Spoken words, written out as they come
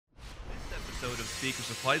of Speakers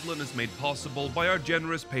of Eidolon is made possible by our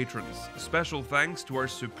generous patrons. Special thanks to our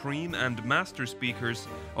supreme and master speakers,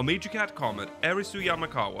 Omega Cat Comet, Erisu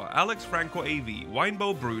Yamakawa, Alex Franco AV,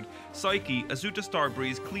 Winebow Brood, Psyche, Azuta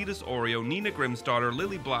Starbreeze, Cletus Oreo, Nina Grimstarter,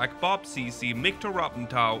 Lily Black, Bob CC, Mikto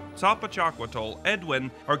Rapentau, Sapa Chakwatol, Edwin,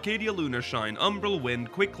 Arcadia Lunarshine, Umbral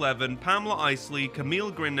Wind, Quick Levin, Pamela Isley,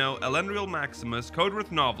 Camille Grino, Elendriel Maximus,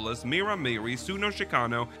 Coderith Novelist, Mira Miri, Suno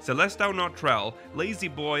Shikano, Celestau Notrell, Lazy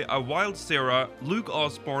Boy, A Wild Sarah, Luke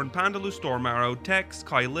Osborne, Pandalu Stormarrow, Tex,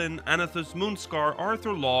 Kylin, Anathus, Moonscar,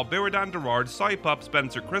 Arthur Law, Beridan Derard, Cypup,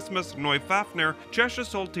 Spencer Christmas, Noy Fafner, Cheshire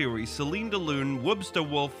Soltiri, Celine DeLune, Wubsta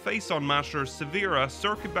Wolf, Face on Masher, Severa,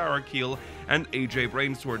 Circa Barakeel, and AJ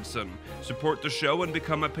Brainswordson. Support the show and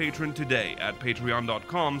become a patron today at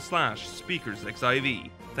patreon.com/speakersxiv.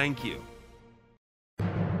 Thank you.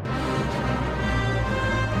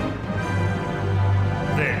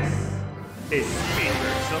 This is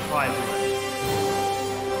Speakers of Eidolon.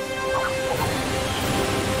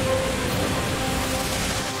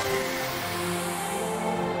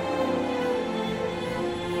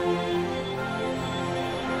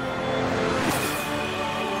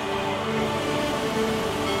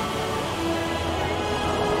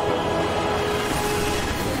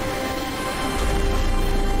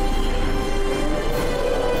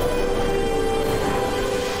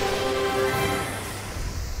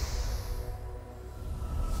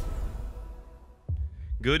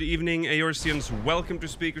 Good evening, Eorzeans. Welcome to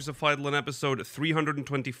Speakers of Eidolon episode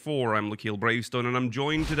 324. I'm Lakeel Bravestone, and I'm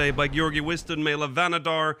joined today by Georgi Wiston, Mela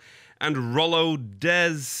Vanadar, and Rollo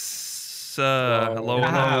Des. Hello.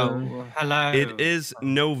 Hello. It is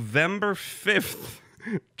November 5th,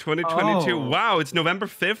 2022. Oh. Wow, it's November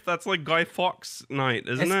 5th? That's like Guy Fawkes night,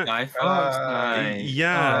 isn't it? Guy Fawkes night.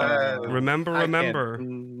 Yeah. Oh. remember.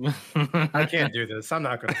 I can't do this. I'm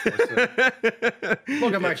not going to force it.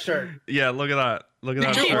 Look at my shirt. Yeah, look at that. Look at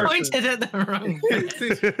that You shirt. pointed at the wrong thing.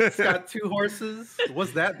 It's got two horses.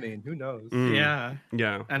 What's that mean? Who knows? Mm, Yeah.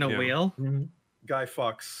 Yeah. And a yeah. wheel. Guy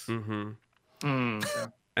Fawkes. Mm-hmm.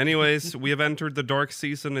 Mm. Anyways, we have entered the dark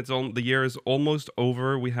season. The year is almost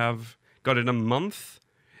over. We have got in a month.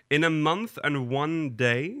 In a month and 1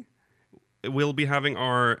 day, we'll be having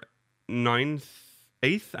our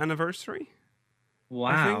 8th anniversary. I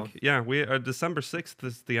Wow. think. Yeah, we December 6th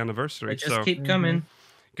is the anniversary. They just So keep coming.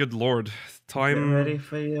 good lord, Get time. ready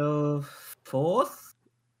for your 4th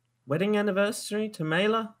wedding anniversary to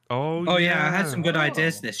Mela? Oh yeah, I had some good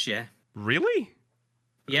ideas this year. Really?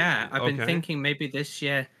 Yeah, I've been Okay. thinking maybe this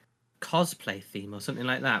year cosplay theme or something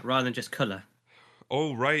like that, rather than just color.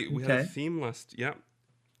 Oh right, we had a Okay. theme list. Yep.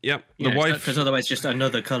 Yep. Yeah, The wife. because otherwise just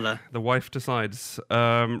another color. The wife decides.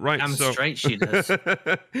 Right. Damn so straight she does.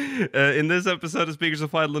 in this episode of Speakers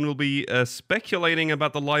of Eidolon, we'll be speculating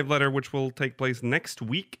about the live letter, which will take place next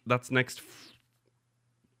week. That's next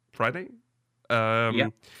Friday. Yeah.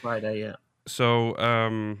 Friday, yeah. So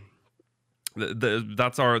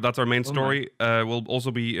that's our main story. We'll also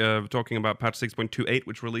be talking about patch 6.28,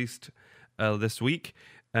 which released this week.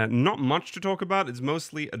 Not much to talk about. It's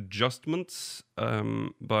mostly adjustments,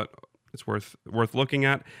 but it's worth looking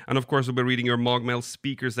at. And of course, we'll be reading your Mogmail,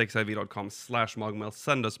 speakersxiv.com/Mogmail.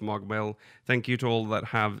 Send us Mogmail. Thank you to all that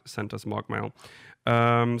have sent us Mogmail.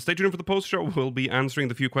 Stay tuned for the post show. We'll be answering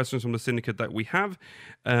the few questions from the syndicate that we have.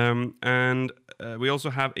 And we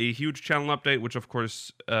also have a huge channel update, which of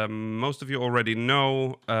course most of you already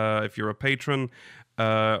know if you're a patron.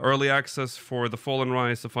 Early access for The Fallen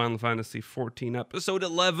Rise of Final Fantasy XIV episode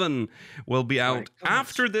 11 will be out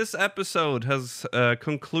after this episode has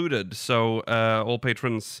concluded. So all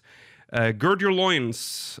patrons, gird your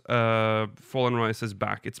loins. Fallen Rise is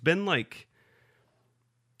back. It's been like,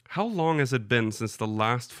 how long has it been since the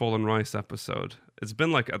last Fallen Rise episode? It's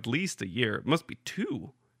been like at least a year. It must be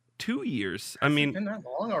 2 years. I mean, Been that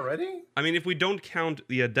long already? if we don't count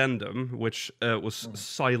the addendum, which was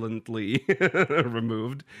silently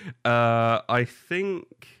removed, I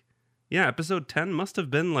think, yeah, episode 10 must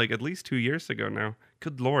have been like at least 2 years ago now.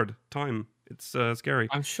 Good lord, time. It's scary.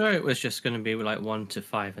 I'm sure it was just going to be like 1 to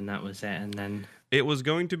 5, and that was it. And then It was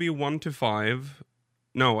going to be 1 to 5.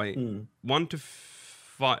 No, wait. 1 to 5.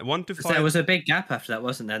 1 to 5. there was a big gap after that,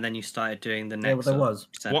 wasn't there? And then you started doing the next. there was.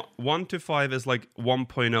 set. 1 to 5 is like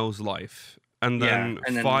 1.0's life. And then, Yeah,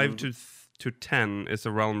 and then 5 to 10 is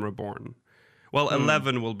A Realm Reborn. Well,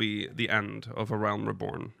 11 will be the end of A Realm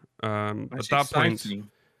Reborn. At That's that point,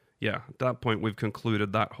 exciting. yeah, at that point we've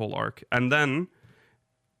concluded that whole arc. And then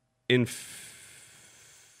in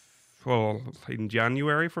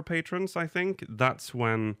January for patrons, I think, that's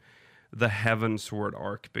when the Heaven Sword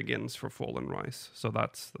arc begins for Fallen Rise. So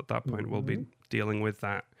that's at that point we'll be dealing with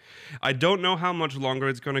that. I don't know how much longer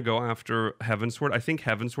it's going to go after Heavensward. I think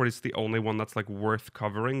Heavensward is the only one that's like worth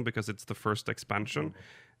covering because it's the first expansion.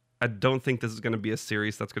 I don't think this is going to be a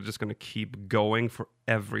series that's just going to keep going for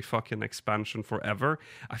every fucking expansion forever.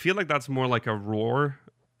 I feel like that's more like a Roar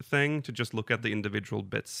thing to just look at the individual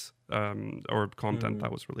bits or content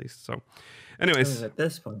that was released. So, anyways, At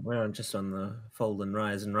this point, we're just on the fall and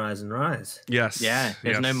rise and rise and rise. yes, Yeah,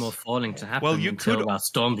 there's no yes. more falling to happen. Well, you until, could-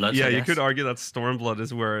 Stormblood. Yeah, I you guess. could argue that Stormblood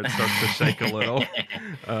is where it starts to shake a little.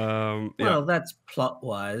 Yeah. Well, that's plot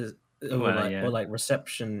wise. Yeah. Or like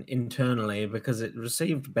reception internally because it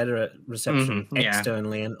received better reception Mhm, yeah.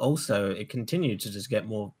 externally, and also it continued to just get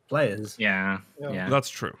more players. Yeah, Yeah. yeah. That's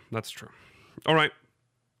true. That's true. All right.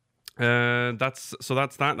 That's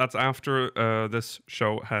that. That's after this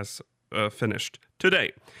show has finished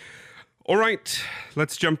today. All right.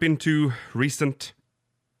 Let's jump into recent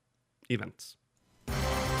events.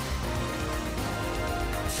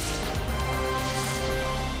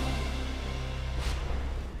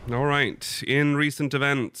 All right. In recent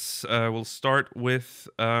events, we'll start with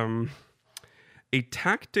a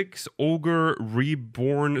Tactics Ogre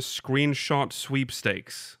Reborn screenshot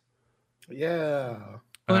sweepstakes. Yeah.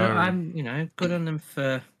 But Um, I'm, good on them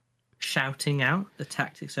for shouting out the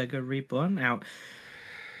Tactics Ogre Reborn out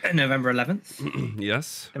November 11th.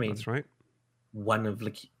 Yes, I mean- that's right. One of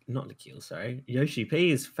Yoshi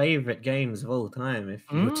P's favorite games of all time, if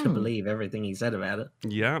you were to Mm. believe everything he said about it.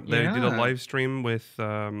 Yeah, they did a Yeah. live stream with They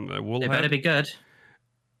better Woolhead. be good.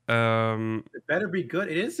 It better be good.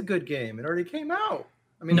 It is a good game. It already came out.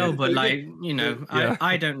 I mean, No, the- but the- like, Yeah.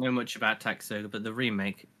 I don't know much about Tactics Ogre, but the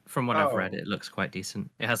remake, from what I've read, Oh. it looks quite decent.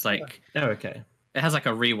 It has like Oh, okay. it has like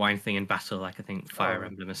a rewind thing in battle, like I think Fire Oh.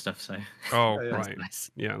 Emblem and stuff. So Oh, Yeah, that's right.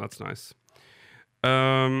 nice. Yeah, that's nice.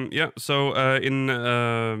 Yeah, so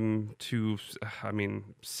in to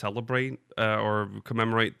celebrate or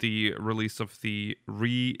commemorate the release of the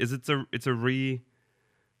it's a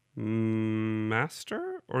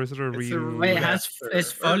remaster or is it a It's a Wait, Remaster.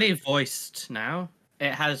 it's fully voiced now.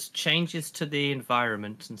 It has changes to the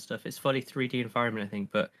environment and stuff. It's fully 3D environment, I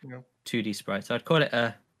think, but Yeah. 2D sprites. So I'd call it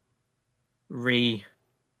a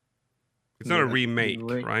It's not a Yeah. remake,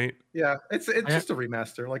 Re- right? Yeah, it's I just a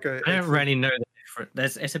remaster. Like a. I it's don't really know the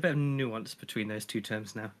difference. It's a bit of nuance between those two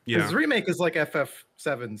terms now. Yeah. His remake is like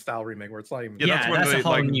FF7 style remake, where it's not even. Yeah, Yeah, that's when that's a they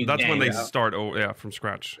whole new that's when they game. start from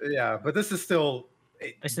scratch. Yeah, but this is still.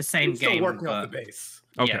 It's the same Still game, working off but the base.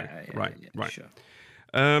 Okay, yeah, right. Sure.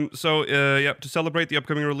 So, to celebrate the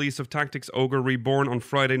upcoming release of Tactics Ogre Reborn on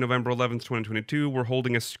Friday, November 11th, 2022, we're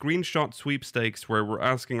holding a screenshot sweepstakes where we're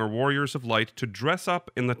asking our Warriors of Light to dress up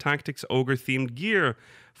in the Tactics Ogre themed gear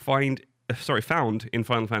found in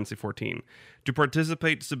Final Fantasy XIV. To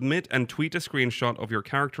participate, submit and tweet a screenshot of your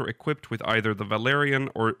character equipped with either the Valerian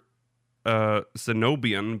or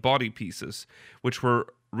Zenobian body pieces, which were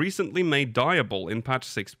recently made dyeable in patch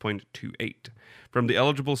 6.28. From the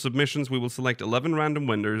eligible submissions, we will select 11 random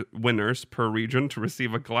winners per region to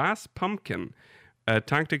receive a glass pumpkin, a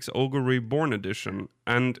Tactics Ogre Reborn edition,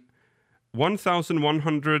 and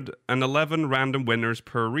 1,111 random winners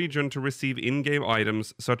per region to receive in-game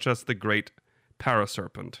items such as the Great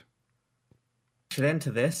Paraserpent. Should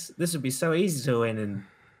enter this. This would be so easy to win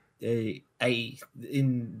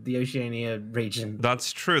in the Oceania region.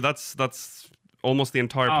 That's true. That's almost the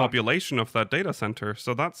entire Oh. population of that data center.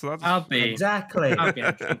 So that's I'll be. Exactly.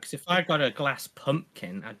 Because if I got a glass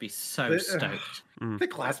pumpkin, I'd be so The- stoked. The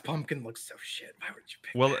glass pumpkin looks so shit. Why would you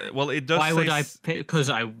pick? well, it does. Why say would I pick?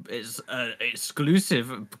 Because it's an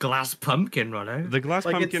exclusive glass pumpkin, Rollo. the glass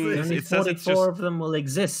Like, it's- pumpkin? Only It says it's 44 just of them will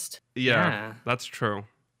exist. yeah, that's true.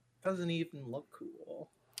 Doesn't even look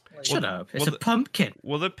cool. Like, Shut up! It's well, a pumpkin.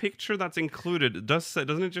 Well, the picture that's included doesn't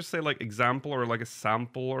it just say like example or like a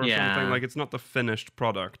sample or Yeah. something? Like it's not the finished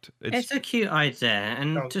product. It's a cute idea,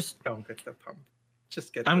 and Don't, just don't get the pump.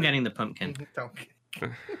 Just get. I'm the, getting the pumpkin. Don't.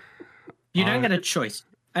 You don't I- get a choice.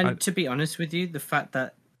 And I- to be honest with you, the fact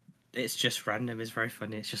that it's just random is very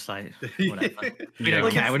funny. It's just like whatever. We Yeah.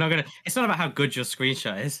 don't care. We're not gonna. It's not about how good your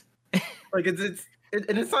screenshot is. Like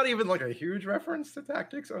and it's not even like a huge reference to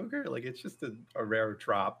Tactics Ogre. Like it's just a rare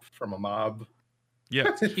drop from a mob.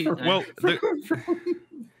 yeah. Cute, though. Well,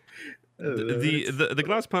 the the the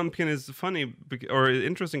glass pumpkin is funny or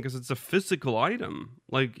interesting because it's a physical item.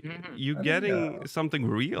 Like Mhm. you I getting know. something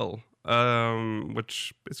real,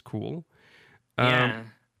 which is cool. Yeah.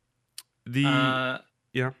 The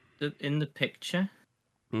Yeah. In the picture,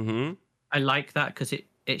 mhm. I like that because it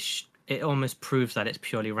almost proves that it's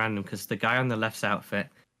purely random. Because the guy on the left's outfit,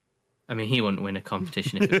 I mean, he wouldn't win a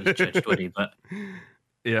competition if it was judged, would he? But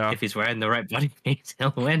Yeah. if he's wearing the right body paint,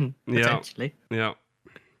 he'll win Yeah. potentially. Yeah.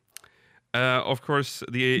 Of course,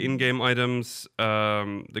 the in-game items,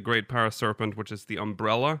 the Great Paraserpent, which is the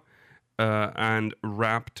umbrella, and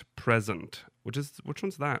Wrapped Present, which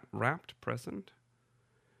one's that? Wrapped Present?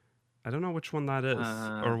 I don't know which one that is,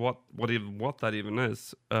 or what that even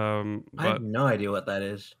is. I But have no idea what that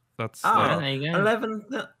is. that's Oh, there you go.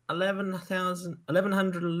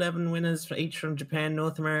 1,111 winners for each from Japan,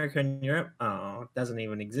 North America, and Europe. Oh, it doesn't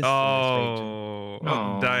even exist in this region.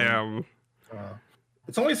 Oh. Damn.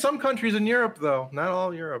 It's only some countries in Europe, though. Not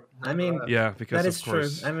all Europe. I mean, Yeah, because that of is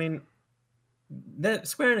course. true. I mean,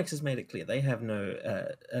 Square Enix has made it clear they have no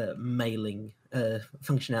mailing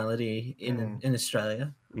functionality in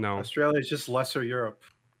Australia. No. Australia is just lesser Europe.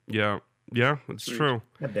 Yeah, it's true.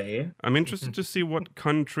 How dare you? I'm interested to see what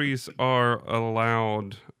countries are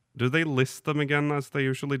allowed. Do they list them again as they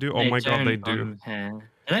usually do? Oh my god, they do. on here.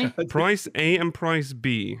 Do they? Price A and Price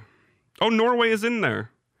B. Oh, Norway is in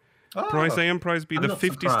there. Oh, Price A and Price B. I'm The not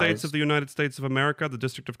 50 states of surprised. the United States of America, the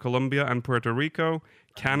District of Columbia and Puerto Rico,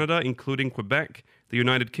 Canada, including Quebec, the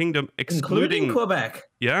United Kingdom, Including Quebec.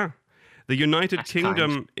 Yeah. The United That's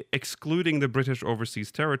Kingdom, excluding the British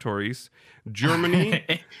overseas territories, Germany,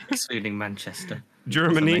 Excluding Manchester.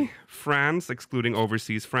 Germany, France, excluding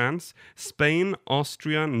overseas France, Spain,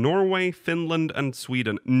 Austria, Norway, Finland, and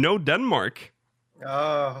Sweden. No Denmark.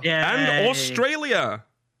 Oh. Yeah. And Australia.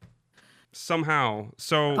 Somehow.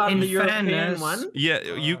 So, Part of the In European fairness- one. yeah,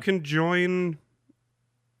 you can join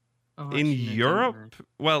Oh, in actually, no, Europe. don't know.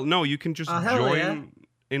 Well, no, you can just Oh, hell join yeah.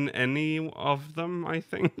 in any of them, I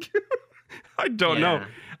think. I don't know. Yeah.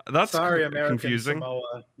 That's Sorry, American confusing.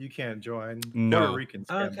 Samoa. You can't join. No. Puerto Ricans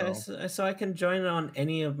can, Okay, though. so I can join on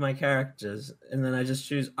any of my characters, and then I just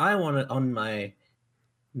choose I want it on my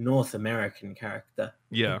North American character.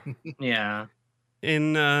 Yeah. Yeah.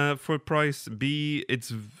 In for price B,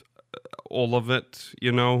 it's all of it.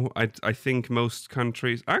 You know, I think most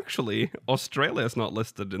countries. Actually, Australia is not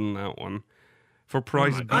listed in that one. For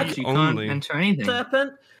price Oh B my gosh, you only. can't enter anything.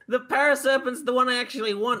 Serpent, the Paraserpent's the one I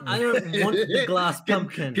actually want. I don't want the glass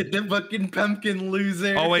pumpkin. Get the fucking pumpkin,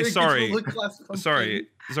 loser. Oh, wait, Get sorry. the glass pumpkin. Sorry.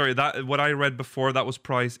 That what I read before, that was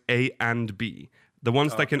price A and B. The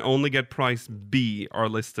ones that can only get price B are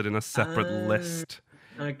listed in a separate list.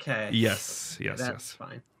 Okay. Yes. That's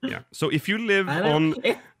fine. Yeah. So if you live I on,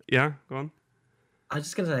 don't, yeah, go on. I'm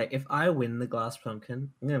just gonna say, if I win the glass pumpkin,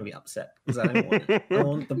 I'm gonna be upset because I don't want it. I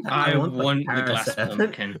want the, I want the Paraserpent. glass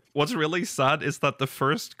pumpkin. What's really sad is that the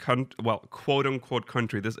first quote unquote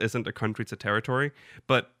country. This isn't a country; it's a territory.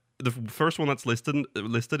 But the first one that's listed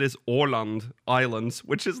is Åland Islands,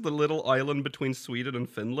 which is the little island between Sweden and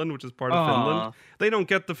Finland, which is part of Finland. Aw. They don't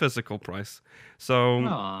get the physical price, so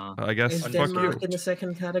Aw. I guess Is fuck Denmark you. in the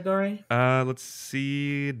second category? Let's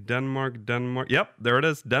see, Denmark. Yep, there it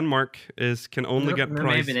is. Denmark can only No, get no,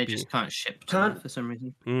 price Maybe they B. just can't ship to Can't- them for some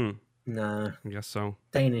reason. No, I guess so.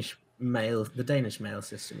 the Danish mail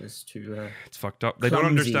system is too. It's fucked up. They don't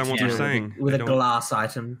clumsy understand what to they're deal saying. with They a don't- glass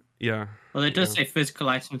item. Yeah. Well, it does say physical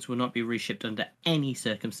items will not be reshipped under any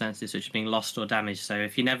circumstances which are being lost or damaged. So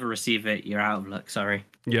if you never receive it, you're out of luck. Sorry.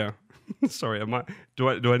 Yeah. Sorry, do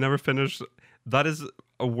I never finish? That is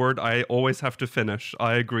a word I always have to finish.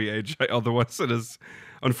 I agree, AJ. Otherwise it is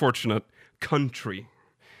unfortunate. Country.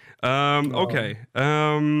 Okay.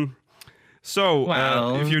 So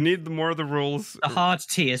Well- if you need more of the rules, The hard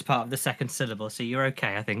T is part of the second syllable, so you're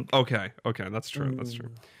okay, I think. okay, that's true. That's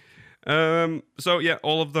true. So yeah,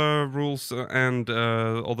 all of the rules and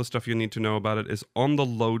all the stuff you need to know about it is on the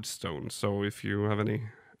lodestone. So if you have any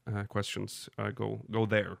questions, go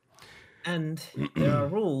there. And there are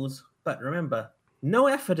rules, but remember, no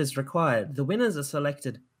effort is required. The winners are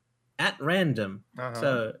selected at random,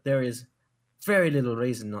 so there is very little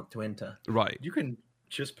reason not to enter. Right. You can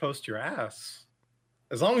just post your ass.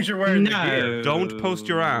 As long as you're wearing the gear. Don't post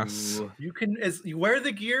your ass. You can you wear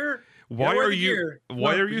the gear. Why wear are the you? gear.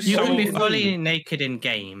 Why Look, are you You so? can be fully naked in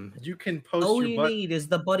game. You can post All your you butt. need is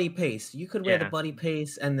the body piece. You could wear the Yeah. body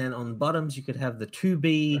piece, and then on bottoms you could have the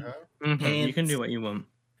 2B. You can do Pants. what you want.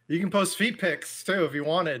 You can post feet pics too if you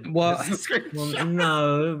wanted. What? This is great. Well,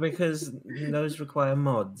 no, because those require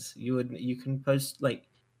mods. You can post like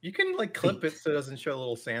You can like clip it so it doesn't show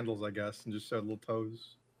little sandals, I guess, and just show little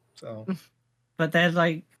toes. So But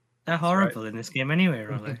they're horrible in this game anyway,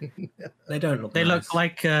 really. they don't look. They nice. look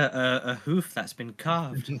like a hoof that's been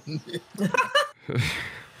carved.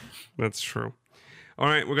 That's true. All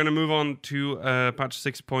right, we're gonna move on to patch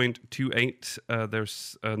 6.28.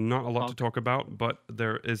 There's not a lot to talk about, but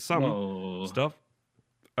there is some Whoa. stuff.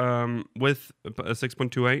 With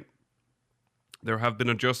 6.28, there have been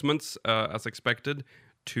adjustments as expected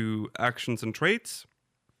to actions and traits.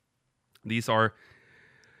 These are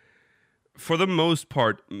for the most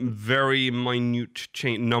part, very minute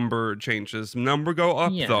number changes. Number go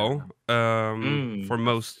up Yeah. though. For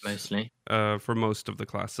most Mostly. for most of the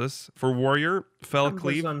classes. For warrior, fell Numbers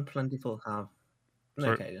cleave. on plentiful have.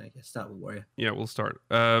 Sorry. Okay, I guess start with warrior. Yeah, we'll start.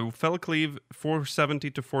 Fell cleave 470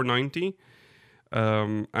 to 490,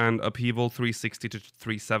 and upheaval 360 to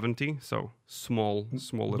 370. So small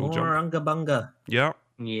little More jump. unga bunga. Yeah.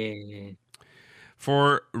 Yeah.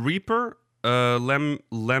 For reaper,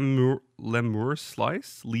 lemur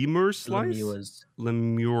slice. Lemur's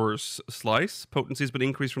slice. Potency has been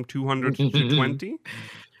increased from 200 to 220.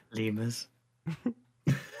 Lemurs.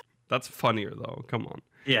 That's funnier though. Come on.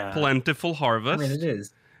 Yeah. Plentiful I harvest. mean, it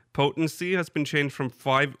is. Potency has been changed from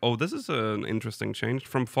 5. Oh, this is an interesting change.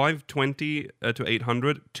 From 520 to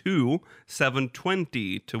 800 to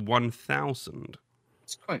 720 to 1000.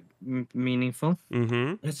 It's quite meaningful.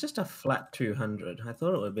 Mm-hmm. It's just a flat 200. I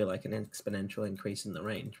thought it would be like an exponential increase in the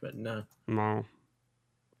range, but no. Wow.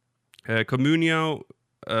 Communio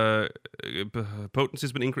potency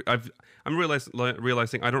has been increased. I'm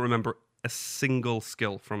realizing I don't remember a single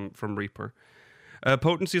skill from Reaper.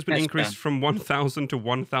 Potency has been That's increased bad. from 1000 to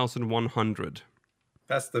 1100.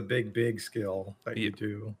 That's the big skill that you Yeah.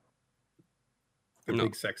 do. The No.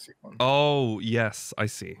 big sexy one. Oh yes, I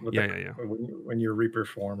see. With Yeah, the- yeah. When you're Reaper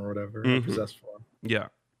form or whatever, Mhm. or possessed form. Yeah.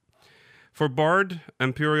 For Bard,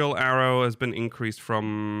 Imperial Arrow has been increased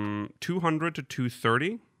from 200 to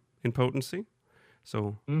 230 in potency.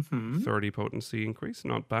 So Mm-hmm. 30 potency increase,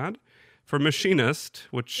 not bad. For Machinist,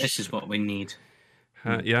 which This is what we need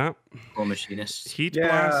yeah, for machinists. Heat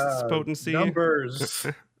Blast's potency numbers.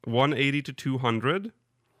 180 to 200.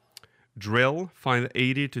 Drill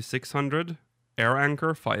 580 to 600. Air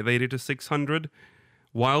Anchor 580 to 600.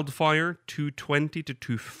 Wildfire 220 to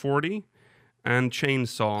 240. And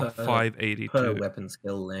Chainsaw Per- 580 Per to weapon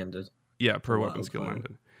skill landed. per weapon skill Wildfire.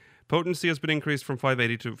 landed. Potency has been increased from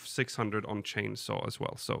 580 to 600 on Chainsaw as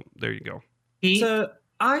well. So there you go. So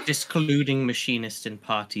I Discluding machinists in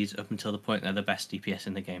parties up until the point they're the best DPS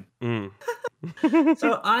in the game. Mm.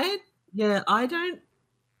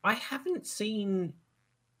 I haven't seen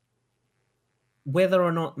whether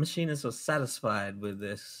or not machinists are satisfied with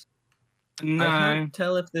this. I No. can't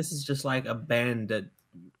tell if this is just like a band-aid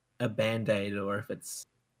or if it's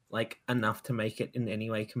like enough to make it in any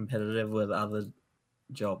way competitive with other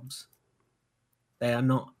jobs. They are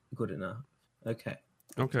not good enough. Okay,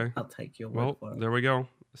 Okay. I'll take your Well, word for it. there we go.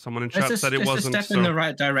 Someone in chat It's said it wasn't. a step So in the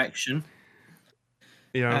right direction.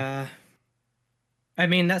 yeah. I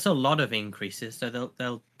mean, that's a lot of increases, so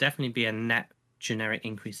there'll definitely be a net generic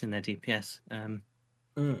increase in their DPS throughout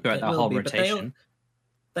It that will whole be, but they- rotation.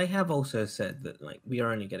 They have also said that like we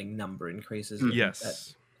are only getting number increases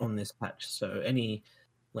Yes. on this patch, so any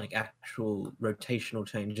like actual rotational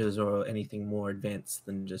changes or anything more advanced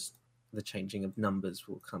than just the changing of numbers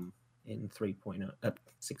will come in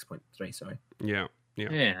 6.3. Sorry. Yeah.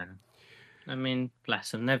 Yeah. I mean,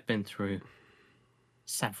 bless them. They've been through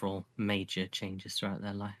several major changes throughout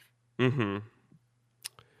their life. Mm-hmm.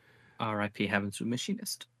 R.I.P. Heavens with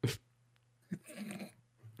Machinist.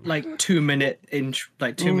 Like 2 minute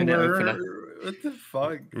opener. What the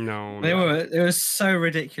fuck? No. It was so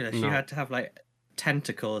ridiculous. No. You had to have like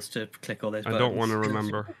tentacles to click all those I buttons. don't want to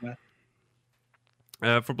remember.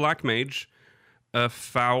 For Black Mage,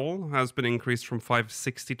 Foul has been increased from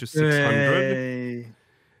 560 to 600. Yay.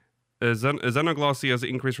 Xenoglossy has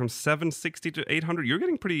increased from 760 to 800. You're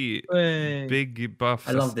getting pretty Yay. big buffs.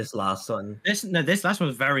 I love this last one. This last one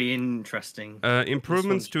was very interesting.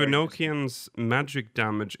 Improvements to very Enochian's magic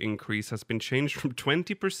damage increase has been changed from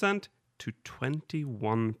 20% to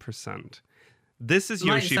 21%. This is It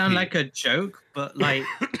might Yoshi sound P. like a joke, but like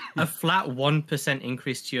a flat 1%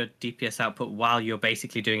 increase to your DPS output while you're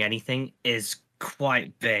basically doing anything is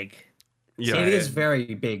quite big. Yeah. It is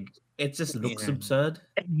very big. It just looks Yeah. absurd.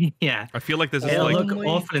 Yeah. I feel like this is It'll like look Only-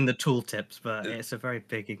 awful in the tooltips, but it's a very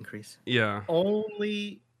big increase. yeah.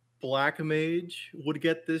 Only Black Mage would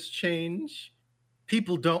get this change.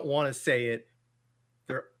 People don't want to say it.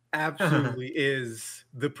 There absolutely is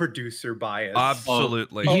the producer bias.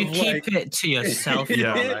 Absolutely. Oh, You keep like- it to yourself,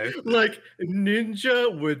 Yeah. Yolo. Like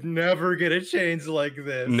Ninja would never get a change like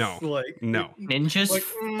this. No. Like No. Ninja's Like,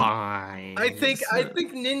 fine. I think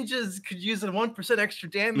ninjas could use a 1% extra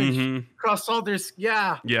damage hmm across all their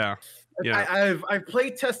yeah. Yeah. Yeah. I've play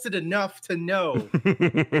tested enough to know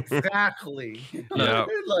exactly. Yeah.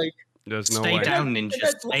 Like There's no Stay way. down, Ninja.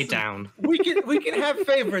 That's- Stay listen, down. we can have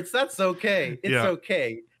favorites. That's okay. It's Yeah.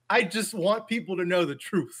 okay. I just want people to know the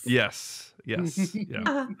truth. Yes. Yes.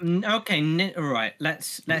 Yeah. Okay, right.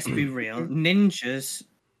 Let's be real. Ninjas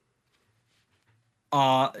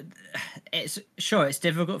are it's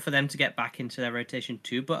difficult for them to get back into their rotation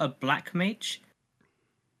too, but a black mage,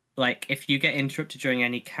 like if you get interrupted during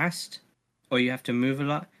any cast or you have to move a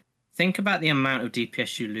lot, think about the amount of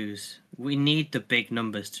DPS you lose. We need the big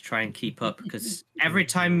numbers to try and keep up, because every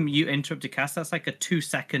time you interrupt a cast, that's like a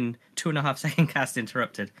 2.5 second cast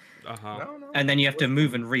interrupted. And then you have to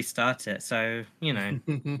move and restart it. So,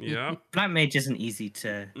 Yeah. black mage isn't easy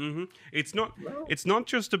to. It's not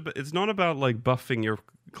just it's not about like buffing your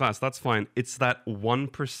class. That's fine. It's that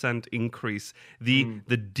 1% increase. The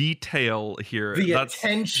detail here. That's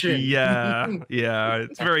attention. Yeah.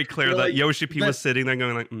 It's very clear You're that like, Yoshi P was sitting there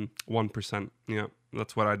going like 1%. Yeah,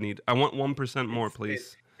 that's what I need. I want 1% more,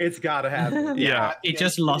 please. It's gotta happen. Yeah. He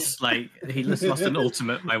just lost an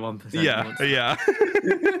ultimate by 1%. Yeah.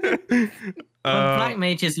 But black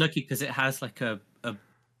mage is lucky because it has like a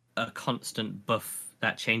constant buff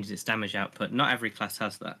that changes its damage output. Not every class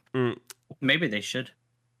has that. Maybe they should.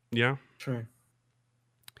 Yeah. True.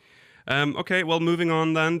 Okay, well, moving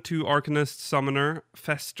on then to Arcanist Summoner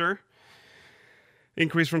Fester.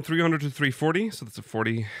 Increase from 300 to 340, so that's a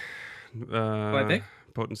 40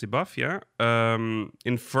 potency buff, yeah.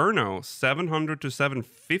 Inferno, 700 to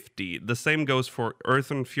 750. The same goes for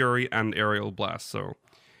Earthen Fury and Aerial Blast, so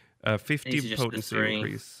 50 potency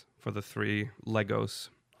increase for the 3 Legos.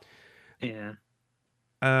 Yeah.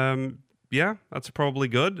 Yeah, that's probably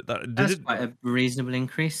good. That's quite a reasonable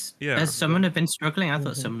increase. Yeah. Has Summoner been struggling? I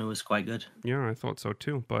thought Summoner was quite good. Yeah, I thought so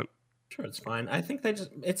too, but Sure, it's fine. I think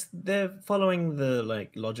they're following the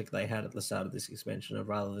logic they had at the start of this expansion of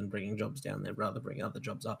rather than bringing jobs down, they'd rather bring other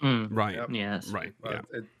jobs up. right. Yep. Yes. Right. Yeah.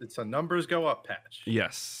 It's a numbers go up patch.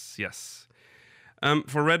 Yes.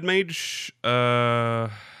 For Red Mage,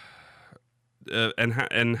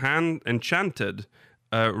 Enchanted,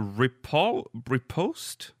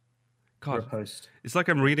 Riposte. God, Riposte. it's like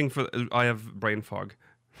I'm reading for. I have brain fog.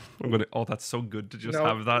 I'm gonna. Oh, that's so good to just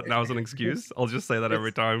have that now as an excuse. I'll just say that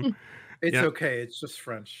every time. It's Yeah. okay. It's just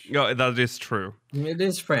French. No, that is true. It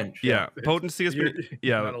is French. Yeah, potency has been.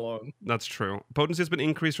 You're not alone. That's true. Potency has been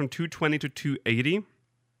increased from 220 to 280.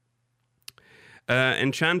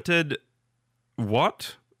 Enchanted,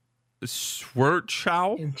 what?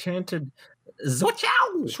 Swirchow? Enchanted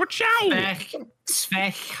Zochow! Swirchow!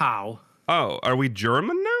 Svechau. Oh, are we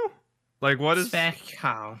German now? Like, what is...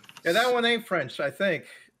 Svechau. Yeah, that one ain't French, I think.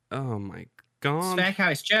 Oh my god.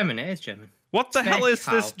 Svechau is German. It is German. What the hell is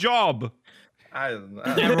this job? I don't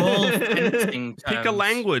know. They're all fencing Pick a terms.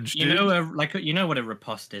 language, dude. You know what a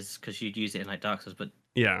riposte is because you'd use it in like Dark Souls, but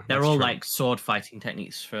Yeah, they're that's all true. like sword fighting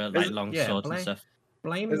techniques for like long swords and stuff.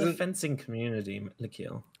 Blame the Isn't- fencing community,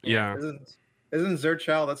 Lakil. Yeah. Isn't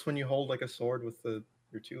Zerchow? That's when you hold like a sword with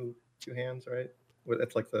your two hands, right?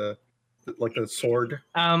 It's like the sword.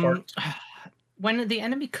 part. When the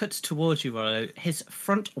enemy cuts towards you, Rollo, his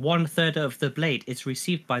front 1/3 of the blade is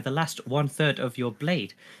received by the last 1/3 of your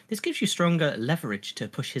blade. This gives you stronger leverage to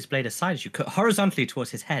push his blade aside as you cut horizontally towards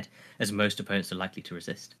his head, as most opponents are likely to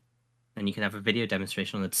resist. And you can have a video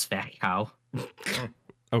demonstration on the Zwerchau.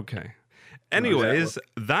 Okay. Anyways,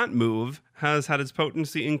 that move has had its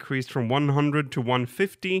potency increased from 100 to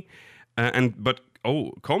 150, but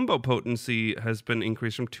combo potency has been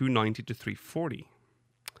increased from 290 to 340.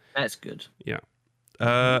 That's good. Yeah.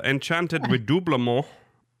 Enchanted Redoublement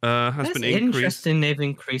has That's been increased. interesting they've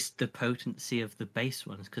increased the potency of the base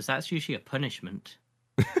ones, because that's usually a punishment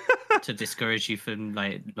to discourage you from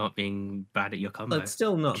like not being bad at your combo. But it's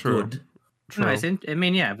still not True. good. True.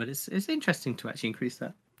 No, but it's interesting to actually increase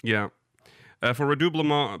that. Yeah. For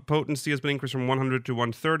Redoublement, potency has been increased from 100 to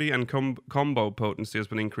 130, and combo potency has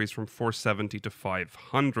been increased from 470 to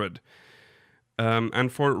 500.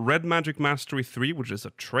 And for Red Magic Mastery 3, which is a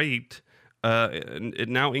trait, it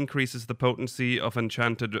now increases the potency of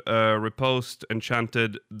Enchanted Riposte,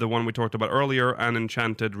 Enchanted, the one we talked about earlier, and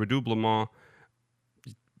Enchanted Redoublement.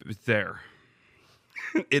 There.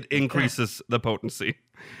 It increases the potency.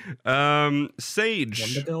 Sage. One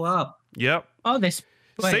to go up. Yep. Oh, this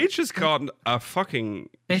Sage has gotten a fucking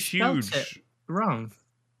they spelled huge... it wrong.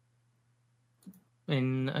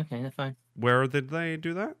 Okay, they're fine. Where did they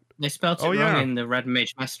do that? They spelled it Oh, wrong yeah. in the Red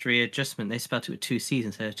Mage Mastery adjustment. They spelled it with 2 C's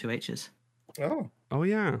instead of 2 H's. Oh, Oh,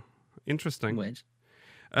 yeah. Interesting. Weird.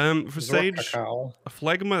 For Sage, Zerchow.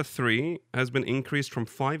 Phlegma 3 has been increased from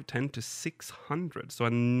 510 to 600, so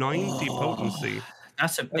a 90 potency.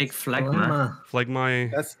 That's a big phlegma. Dilemma.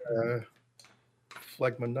 Phlegma... That's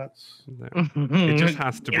phlegma nuts. It just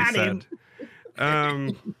has to be Got said.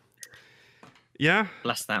 him. Yeah.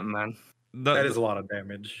 Bless that man. That is a lot of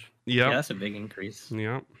damage. Yeah, Yep. that's a big increase.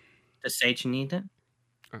 Yeah. Does Sage need it?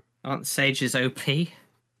 Aren't Sages OP?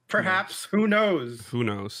 Perhaps. Who knows? Who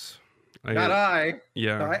knows? Not I.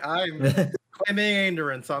 Yeah, I'm claiming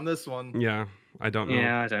ignorance on this one. yeah. I don't know.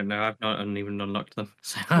 Yeah, I don't know. I've not even unlocked them,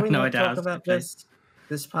 so I Can have we no not idea. how talk to about play.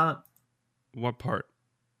 this part? What part?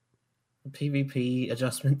 PvP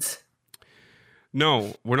adjustments.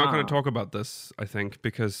 No, we're not going Ah. to talk about this. I think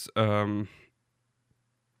because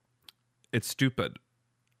it's stupid.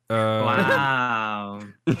 Wow,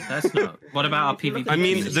 that's not. What about our PvP? I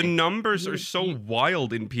mean, the community? numbers are so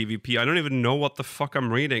wild in PvP. I don't even know what the fuck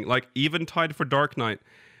I'm reading. Like, Eventide for Dark Knight,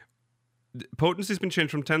 potency's been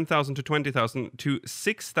changed from 10,000 to 20,000 to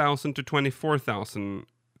 6,000 to 24,000,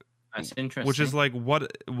 That's interesting. which is like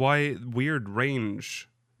why weird range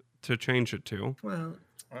to change it to. Well,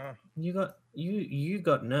 Ah. you got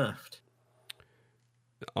nerfed.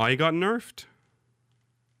 I got nerfed.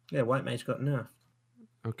 Yeah, White Mage got nerfed.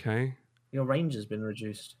 Okay. Your range has been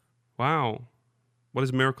reduced. Wow. What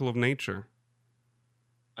is Miracle of Nature?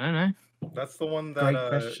 I don't know. That's the one Great that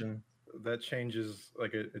question. that changes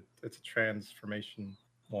like it's a transformation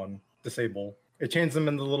one. Disable. It changes them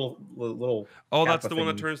in the little. Oh, that's Kappa the one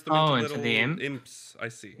that thing. turns them Oh, into into little the imp? imps. I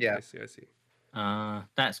see. Yeah. I see.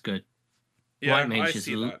 That's good. Yeah, White Mage I is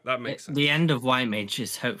see that. That makes sense. The end of White Mage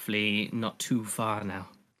is hopefully not too far now.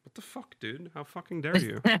 What the fuck, dude? How fucking dare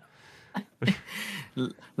you?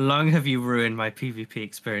 Long have you ruined my PvP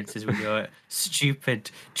experiences with your stupid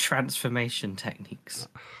transformation techniques.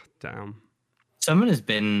 Damn. Summoner's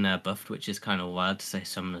been buffed, which is kind of wild to say.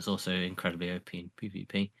 Summoner's also incredibly OP in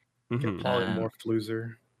PvP. Mhm. Polymorph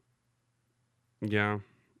loser. Yeah.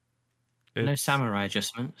 No It's- samurai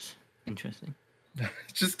adjustments. Interesting.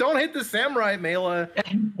 Just don't hit the samurai, Mela.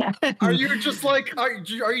 Are you just like are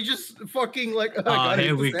you just fucking like I gotta here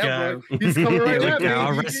hit the we samurai. go. He's coming right Here we at me. go.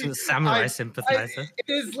 Our He- resident samurai I- sympathizer. it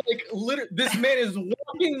is like this man is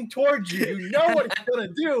walking towards you. You know what he's gonna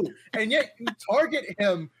do, and yet you target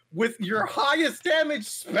him with your highest damage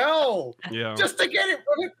spell Yeah. just to get it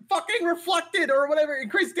fucking reflected or whatever,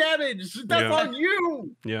 increased damage. That's Yeah. on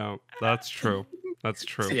you. Yeah. That's true. That's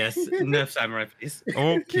true. Yes, nerf samurai, please.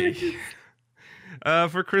 Okay.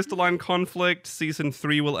 For Crystalline Conflict, Season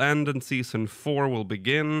 3 will end and Season 4 will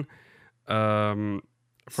begin. This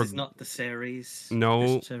For is not the series.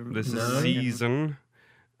 no, just to- this is No. season.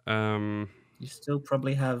 You still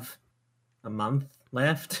probably have a month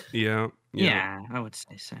left, Yeah. Yeah, I would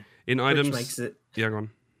say so. In which items, makes it. yeah, go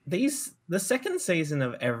on. The second season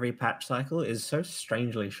of every patch cycle is so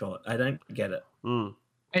strangely short. I don't get it.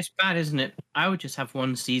 It's bad, isn't it? I would just have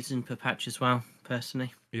one season per patch as well,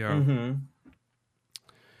 personally. Yeah. Mm-hmm.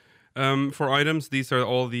 For items, these are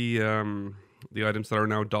all the items that are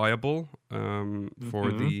now dyeable for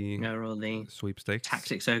Mhm. They're all the sweepstakes.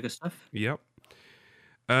 Tactics Ogre stuff. Yep.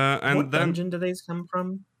 And What then dungeon do these come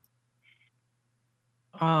from?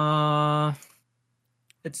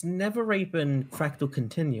 It's Neverreap and Fractal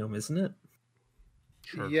Continuum, isn't it?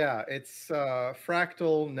 Sure. Yeah, it's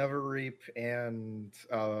Fractal, Neverreap, and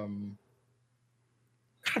God,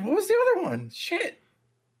 what was the other one? Shit,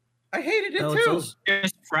 I hated it Oh, it's too. also-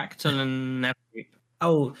 Just Fractal and Neverreap.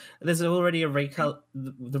 Oh, there's already a recolor.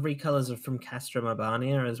 The recolors are from Castrum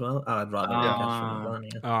Urbania as well. Oh, I'd rather Ah. Castrum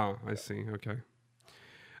Urbania. Ah, I see. Okay.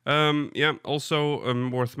 Yeah. Also,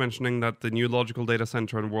 worth mentioning that the new logical data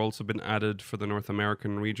center and worlds have been added for the North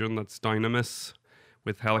American region. That's Dynamis,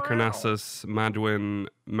 with Halicarnassus, Madwyn,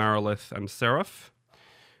 Marilith, and Seraph.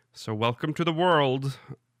 So welcome to the world.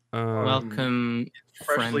 Welcome,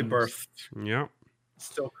 Freshly friends. birthed, Yeah.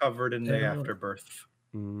 still covered in day Yeah. after birth.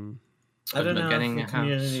 Mm. I don't Not know getting if a the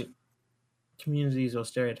house. communities or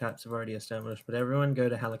stereotypes have already established, but everyone go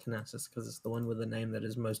to Halicarnassus because it's the one with the name that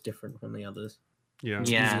is most different from the others. Yeah.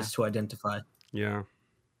 Yeah. Easiest to identify. Yeah.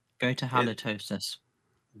 Go to Halitosis.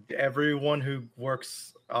 Everyone who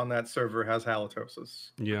works on that server has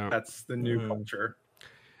halitosis. Yeah. That's the new Mhm. culture.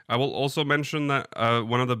 I will also mention that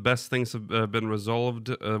one of the best things have been resolved.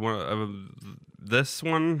 This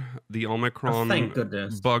one, the Omicron thank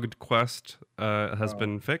goodness. bugged quest, has Oh.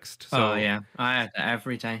 been fixed. So Oh yeah, I have that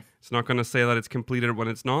every day. it's not going to say that it's completed when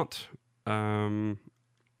it's not. Tired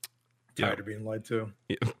Yeah. of being lied to.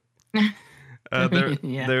 There,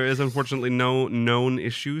 Yeah. there is unfortunately no known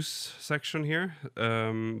issues section here.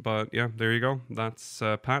 But yeah, there you go. That's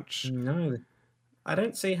patch. No, I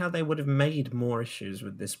don't see how they would have made more issues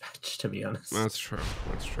with this patch, to be honest. That's true.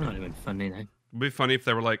 That's true. Not even funny though. It'd be funny if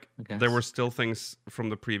they were like, I guess. there were still things from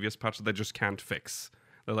the previous patch that they just can't fix.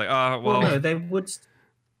 They're like, Well, no, they would.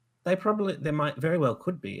 They might very well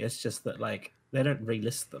could be. It's just that like they don't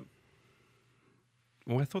relist them.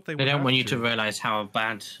 well, I thought they They would don't have want you to realize how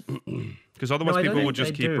bad. because otherwise No, I don't people would think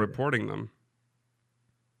just they keep do. reporting them.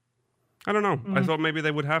 I don't know. I thought maybe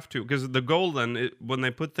they would have to, because the goal then, when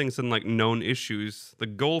they put things in like known issues, the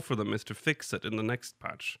goal for them is to fix it in the next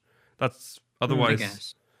patch. That's I otherwise.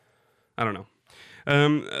 guess. I don't know.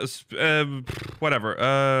 Whatever.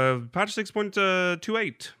 Patch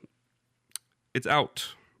 6.28. It's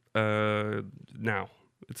out now.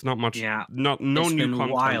 It's not much. Yeah. No It's new been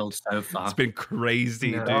content. wild so far. It's been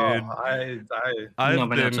crazy, No. dude. I've not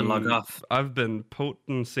been able to log off. I've been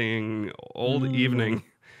potencying all the evening.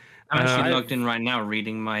 I'm actually I've- logged in right now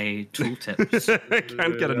reading my tooltips. I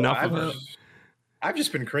can't get enough of it. I've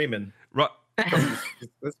just been creaming. Right.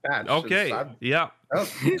 This patch. Okay. Yeah.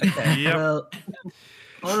 Okay. Yep. Well,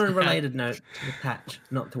 on a related note to the patch,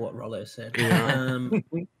 not to what Rollo said. Yeah.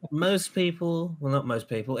 Most people, well, not most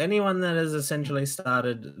people, anyone that has essentially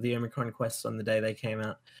started the Omicron quests on the day they came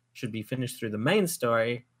out should be finished through the main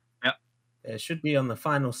story. Yep. It should be on the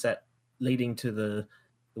final set leading to the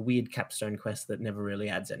weird capstone quest that never really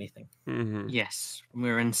adds anything. Mm-hmm. Yes,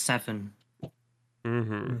 we're in 7.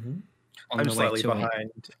 Mm-hmm. On I'm the way slightly to it.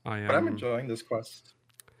 behind, but I'm enjoying this quest.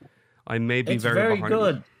 I may be It's very, very behind.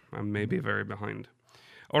 good. I may be very behind.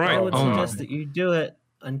 All I right. would Oh my. suggest that you do it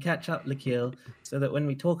and catch up, Lakil, so that when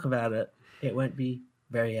we talk about it, it won't be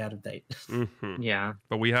very out of date. Mm-hmm. Yeah.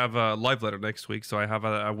 But we have a live letter next week, so I have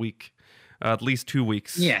a week, at least 2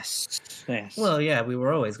 weeks. Yes. Yes. Well, yeah, we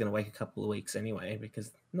were always going to wait a couple of weeks anyway,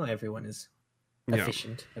 because not everyone is Yeah.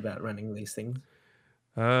 efficient about running these things.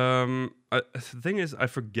 The thing is, I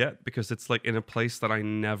forget because it's like in a place that I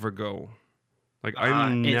never go. Like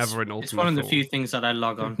I'm It's- never in Ultima It's one of the Thule. few things that I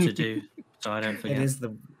log on to do, so I don't forget. It is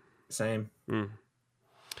the same.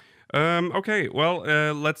 Okay, well,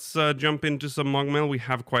 let's jump into some Mogmail. We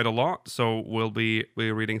have quite a lot, so we'll be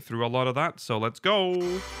reading through a lot of that. So let's go.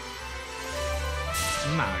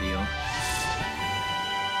 Mario.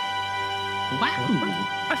 Wow.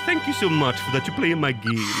 I thank you so much for that you play my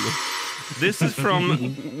game. This is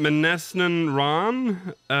from Menesnan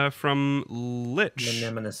Ran from Lich.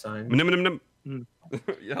 Menemone sign.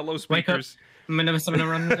 Yeah, hello, Wake up. speakers.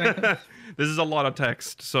 This is a lot of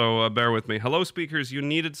text, so bear with me. Hello, speakers. You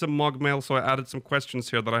needed some Mogmail, so I added some questions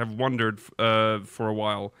here that I have wondered for a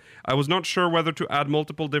while. I was not sure whether to add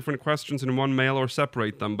multiple different questions in one mail or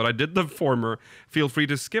separate them, but I did the former. Feel free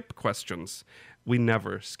to skip questions. We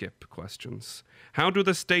never skip questions. How do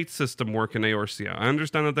the state system work in Eorzea? I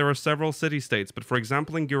understand that there are several city-states, but for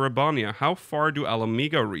example in Gurabania, how far do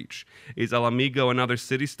Alamigo reach? Is Alamigo another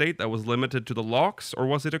city-state that was limited to the locks, or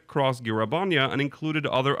was it across Gurabania and included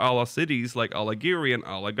other Ala cities like Alagiri and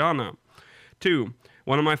Alagana? 2.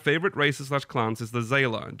 One of my favorite races/clans is the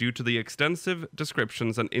Zayla, due to the extensive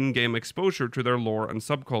descriptions and in-game exposure to their lore and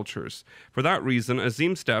subcultures. For that reason,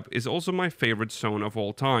 Azim Steppe is also my favorite zone of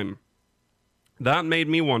all time. That made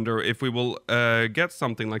me wonder if we will get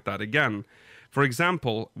something like that again. For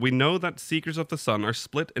example, we know that Seekers of the Sun are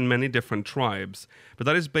split in many different tribes, but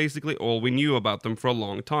that is basically all we knew about them for a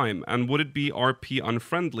long time, and would it be RP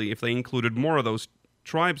unfriendly if they included more of those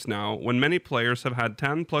tribes now, when many players have had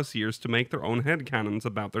 10 plus years to make their own headcanons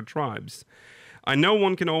about their tribes? I know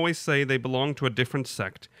one can always say they belong to a different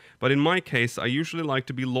sect, but in my case, I usually like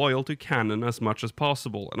to be loyal to canon as much as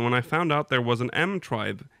possible, and when I found out there was an M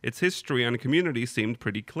tribe, its history and community seemed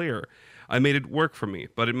pretty clear. I made it work for me,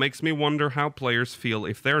 but it makes me wonder how players feel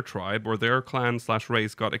if their tribe or their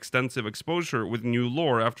clan/race got extensive exposure with new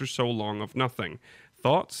lore after so long of nothing.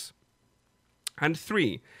 Thoughts? And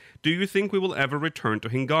 3. Do you think we will ever return to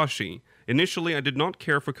Hingashi? Initially, I did not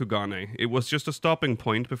care for Kugane. It was just a stopping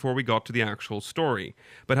point before we got to the actual story.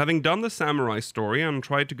 But having done the samurai story and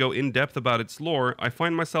tried to go in-depth about its lore, I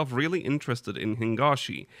find myself really interested in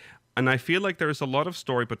Hingashi. And I feel like there is a lot of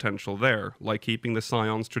story potential there, like keeping the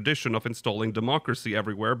Scion's tradition of installing democracy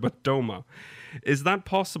everywhere but Doma. Is that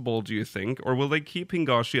possible, do you think, or will they keep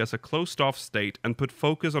Hingashi as a closed-off state and put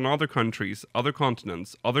focus on other countries, other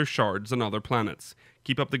continents, other shards, and other planets?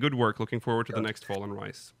 Keep up the good work. Looking forward to the next Fallen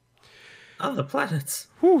Rise. Other planets.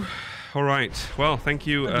 Whew. All right. Well, thank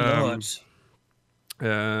you, Lord.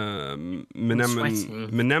 Menemison.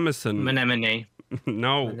 Menemone.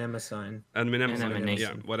 No, Menemone sign. and Menemison. Menemone.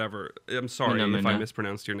 Yeah, whatever. I'm sorry if I Menemone.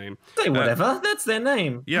 mispronounced your name. Say whatever. That's their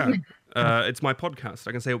name. Yeah, it's my podcast.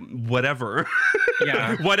 I can say whatever.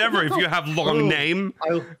 Yeah. Whatever. If you have long Oh. name.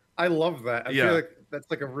 I love that. I Yeah. feel like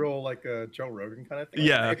that's like a real Joe Rogan kind of thing.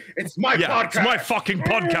 Yeah. Like, it's my Yeah, podcast. it's my fucking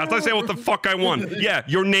podcast. I say what the fuck I want. Yeah,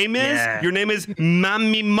 your name is Yeah.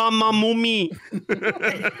 Mami Mama Mumi.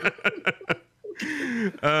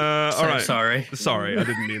 All right. Sorry. Sorry, I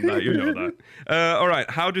didn't mean that. You know that. All right.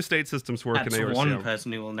 How do state systems work That's in AORCM? one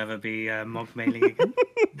person who will never be mog mailing again.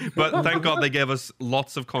 But thank God they gave us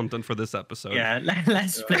lots of content for this episode. Yeah,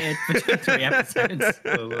 let's split it between 3 episodes.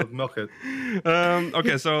 Milk it.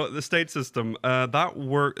 Okay, so the state system that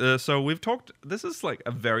work. So we've talked. This is like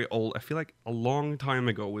a very old. I feel like a long time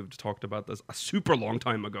ago we've talked about this. A super long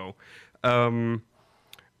time ago.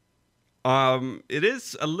 It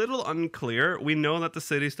is a little unclear. We know that the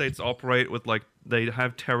city-states operate with like they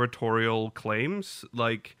have territorial claims.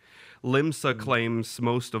 Like Limsa claims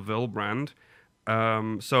most of Vilbrand.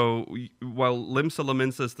 So while Limsa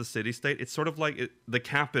Lominsa is the city-state, it's sort of like the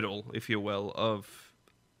capital, if you will, of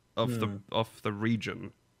the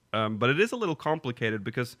region. But it is a little complicated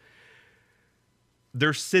because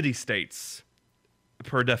they're city-states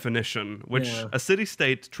per definition, which a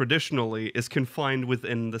city-state traditionally is confined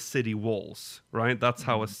within the city walls, right? That's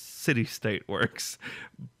how a city-state works.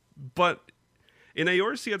 But in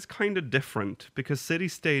Eorzea, it's kind of different because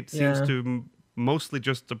city-state seems to mostly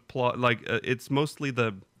just apply, like it's mostly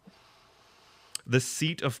the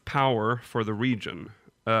seat of power for the region,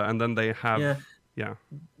 and then they have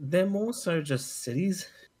they're more so just cities.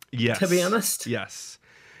 Yes, to be honest. Yes.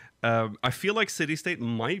 I feel like city-state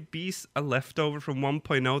might be a leftover from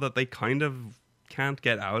 1.0 that they kind of can't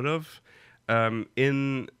get out of.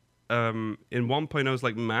 In 1.0's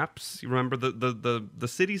like maps, you remember the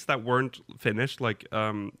cities that weren't finished, like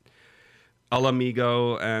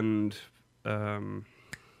Alamigo and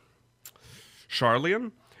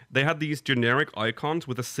Charlian, they had these generic icons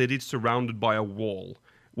with a city surrounded by a wall,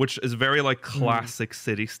 which is very like classic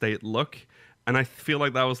city-state look. And I feel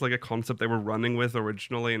like that was like a concept they were running with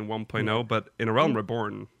originally in 1.0, but in A Realm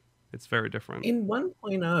Reborn, it's very different. In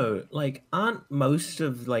 1.0, like, aren't most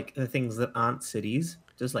of like the things that aren't cities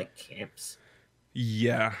just like camps?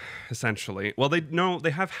 Yeah, essentially. Well,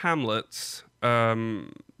 they have hamlets.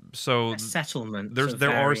 So Settlements. there are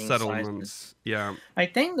varying settlements. sizes. Yeah. I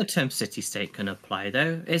think the term city-state can apply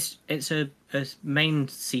though. It's a main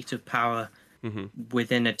seat of power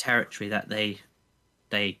within a territory that they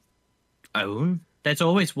own. There's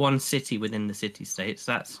always one city within the city-states.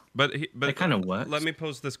 But it kind of works. Let me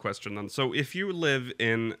pose this question then. So if you live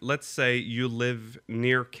in, let's say you live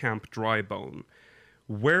near Camp Drybone,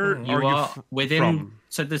 where are you within? from?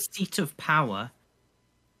 So the seat of power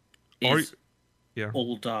is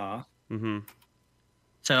Uldar. Mm-hmm.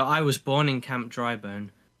 So I was born in Camp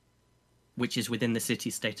Drybone, which is within the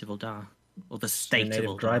city-state of Uldar. Or the state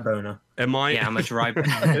of dry boner. Am I? Yeah, I'm a dry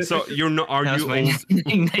boner. So you're not? Are That you? was my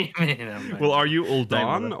nickname. Well, are you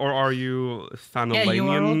Uldan or are you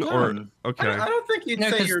Thanalanian? Uldan. Okay. I don't think you'd No,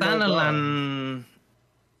 say because you're Thanalan's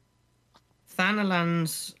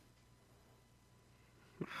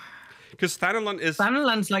Because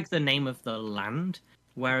Thanalan's like the name of the land,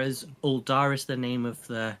 whereas Uldar is the name of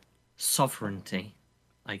the sovereignty,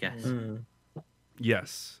 I guess.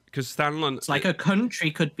 Yes, because Thanalan. It's like a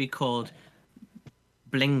country could be called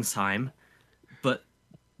Blingsheim, but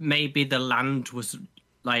maybe the land was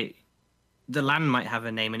like the land might have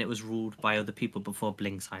a name and it was ruled by other people before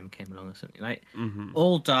Blingsheim came along or something. Like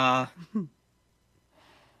Uldar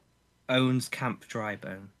owns Camp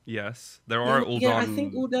Drybone. Yes, there are I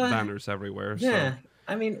think Uldar banners everywhere. Yeah, So.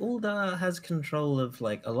 I mean, Uldar has control of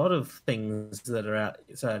like a lot of things that are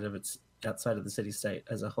outside of the city-state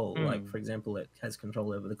as a whole. Like, for example, it has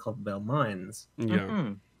control over the Copperbell mines. Yeah,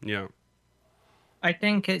 yeah. I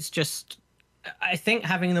think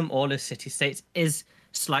having them all as city-states is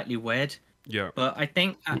slightly weird. Yeah. But I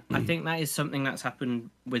think that is something that's happened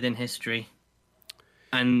within history.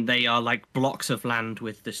 And they are like blocks of land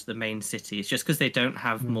with the main city. It's just because they don't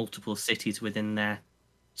have multiple cities within their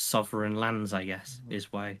sovereign lands, I guess,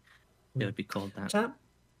 is why it would be called that.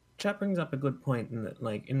 Chat brings up a good point in that,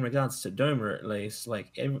 like, in regards to Doma, at least,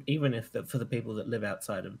 like, even if for the people that live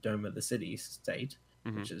outside of Doma, the city-state,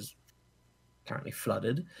 which is currently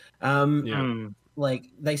flooded, like,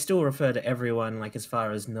 they still refer to everyone, like, as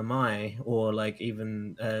far as Namai, or, like,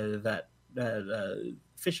 even that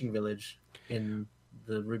fishing village in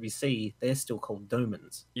the Ruby Sea, they're still called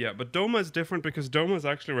Domans. Yeah, but Doma is different because Doma is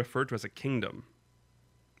actually referred to as a kingdom.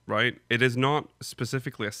 Right? It is not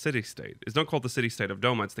specifically a city-state. It's not called the city-state of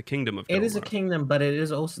Doma. It's the kingdom of Doma. It is a kingdom, but there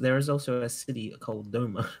is also a city called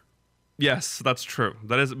Doma. Yes, that's true.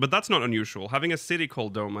 But that's not unusual. Having a city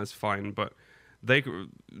called Doma is fine, but they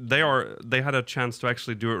had a chance to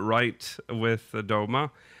actually do it right with Doma.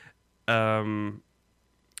 Do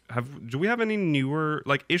we have any newer,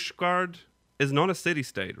 like Ishgard is not a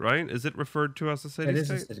city-state, right? Is it referred to as a city-state? It is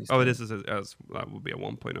a city-state. Oh, it is that would be a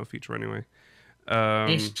 1.0 feature anyway.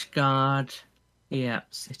 Ishgard, yeah,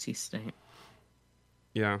 city-state.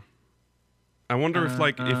 Yeah. I wonder if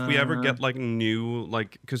if we ever get like new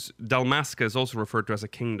because Dalmasca is also referred to as a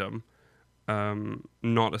kingdom,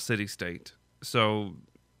 not a city-state. So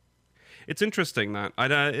it's interesting that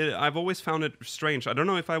I've always found it strange. I don't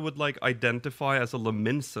know if I would like identify as a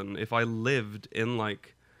Leminson if I lived in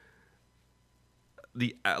like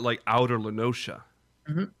the outer Lenosha.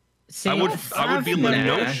 See, I would be Thavner,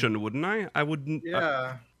 Lenosian, wouldn't I? I wouldn't.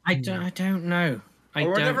 Yeah. I don't know. I Or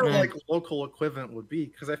don't whatever know. like local equivalent would be,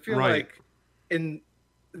 because I feel Right. like in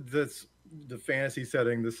the fantasy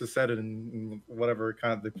setting, this is set in whatever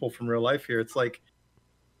kind of they pull from real life here. It's like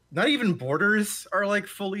not even borders are like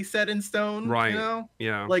fully set in stone, Right. You know,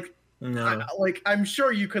 Yeah. like No. I'm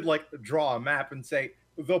sure you could like draw a map and say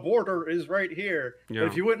the border is right here. Yeah. But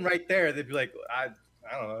if you went right there, they'd be like, I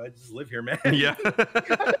don't know, I just live here, man. Yeah.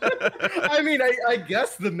 I mean, I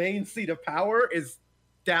guess the main seat of power is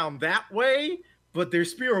down that way, but their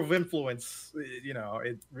sphere of influence,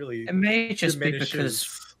 it really It may just be diminishes.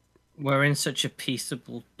 because we're in such a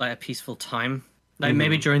peaceful time. Like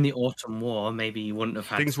maybe during the Autumn War, maybe you wouldn't have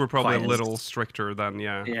had Things were probably quite a as- little stricter then,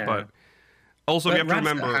 yeah. Yeah. But also, you have to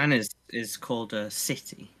remember, Ras-Ghatan is called a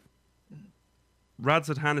city.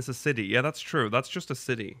 Radzatan is a city. Yeah, that's true. That's just a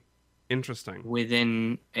city. Interesting.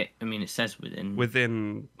 Within it, I mean, it says within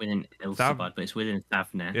Within Ilsabad, but it's within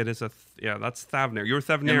Thavner. it is that's Thavner. You're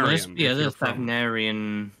And there's Thavnerian. the if other you're from-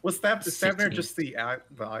 Thavnerian, Was that is Thavner city. just the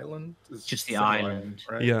island? It's Just the some island.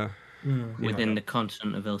 right? Yeah, within the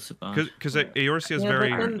continent of Ilsabad. because Eorzea is Yeah, very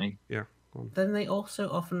but apparently. yeah. go on. Then they also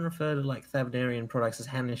often refer to like Thavnerian products as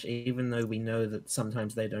Hanish, even though we know that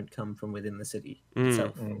sometimes they don't come from within the city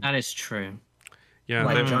itself. That is true. Yeah,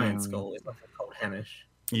 Like they- Giant Skull is often called Hanish.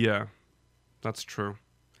 yeah, that's true.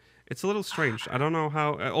 It's a little strange. I don't know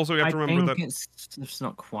how. Also, you have I to remember think that it's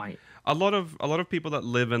not quite. a lot of people that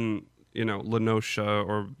live in Lenosha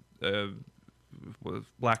or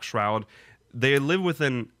Black Shroud, they live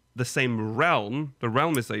within the same realm. The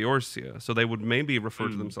realm is Eorzea, so they would maybe refer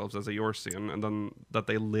to themselves as Eorzean, and then that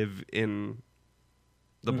they live in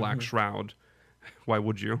the Black Shroud. Why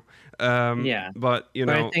would you? Yeah. But But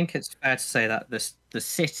I think it's fair to say that the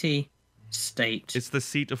city-state it's the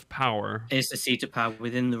seat of power. is the seat of power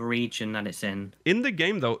within the region that it's in. In the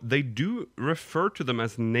game, though, they do refer to them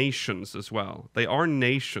as nations as well. They are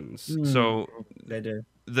nations. So They do.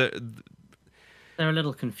 They're a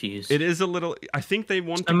little confused. it is a little. I think they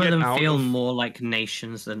want Some to of get them out feel of. more like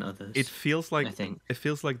nations than others. It feels like I think. it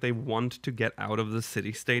feels like they want to get out of the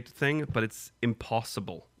city-state thing, but it's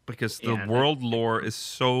impossible because the Yeah, world lore is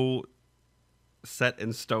so set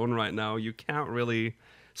in stone right now. You can't really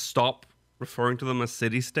stop referring to them as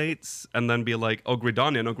city-states and then be like, "Oh,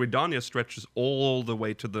 Gridania." No, Gridania stretches all the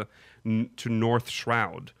way to North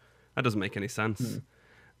Shroud. That doesn't make any sense.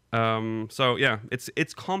 So yeah,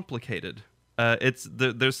 it's complicated. It's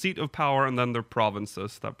their seat of power and then their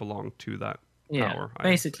provinces that belong to that Yeah. power.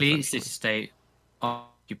 Basically, essentially. city-state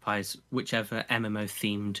occupies whichever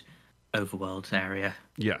MMO-themed overworld area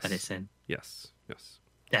Yes. that it's in. Yes. Yes.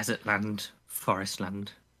 Desert land, forest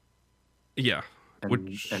land, Yeah.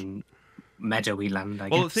 and, and meadowy land, I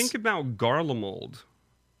guess. Well, think about Garlemald.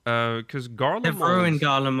 Because They've Garlemald... ruined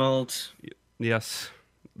Garlemald. Yes,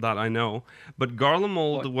 that I know. But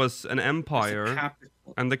Garlemald What? was an empire, It's the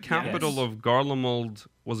capital. and the capital Yes. of Garlemald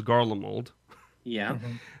was Garlemald. Yeah.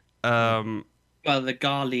 Um, Well, the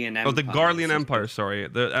Garlean Empire. oh, the Garlean this is Empire, what- sorry.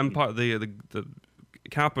 The empire, the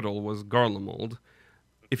capital was Garlemald.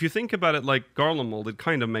 If you think about it like Garlemald, it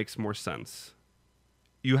kind of makes more sense.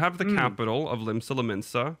 You have the capital of Limsa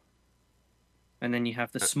Lominsa, And then you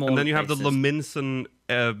have the small. and then you have the places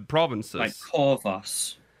Lominsan provinces. like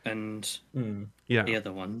Corvus and yeah. the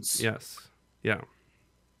other ones. Yes. Yeah.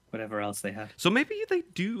 Whatever else they had. So maybe they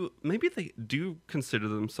do consider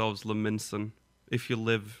themselves Lominsan if you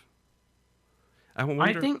live. I wonder.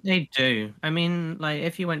 I think they do. I mean, like,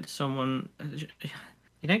 if you went to someone, you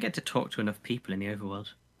don't get to talk to enough people in the overworld.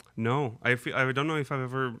 No, I don't know if I've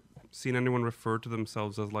ever seen anyone refer to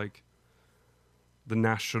themselves as like the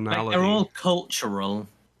nationality. Like, they're all cultural.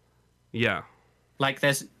 Yeah. Like,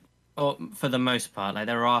 or for the most part, like,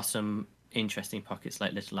 there are some interesting pockets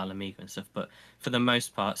like Little Alamega and stuff, but for the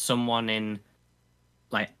most part, someone in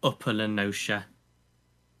like Upper Lenosha,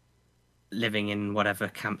 living in whatever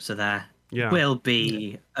camps are there, Yeah. will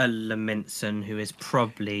be a Leminson who is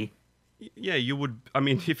probably Yeah, you would. I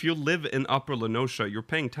mean, if you live in Upper Lenosha, you're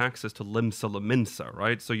paying taxes to Limsa Lominsa,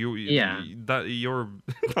 right? So Yeah.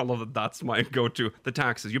 I love that. That's my go-to. The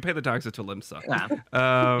taxes. You pay the taxes to Limsa.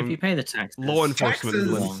 if you pay the taxes. Law enforcement in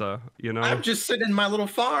Taxes. Limsa. You know. I'm just sitting in my little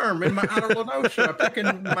farm in my outer Lenosha,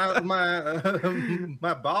 picking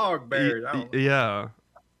my bog berries. I don't know.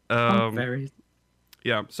 Yeah. Very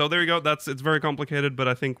Yeah. So there you go. It's very complicated, but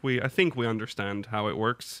I think we understand how it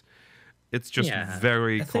works. It's just Yeah.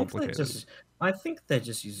 very I think complicated. I think they're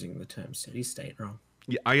just using the term city-state wrong.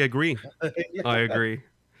 Yeah, I agree. Yeah. I agree.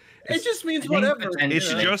 It just means I think whatever. potentially- It's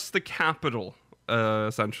you know? just the capital,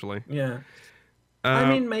 essentially. Yeah. I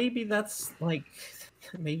mean, maybe that's like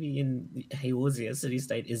maybe in Eorzea,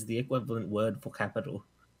 city-state is the equivalent word for capital.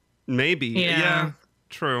 maybe. Yeah. Yeah.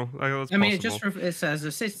 True. That's I mean, possible. it says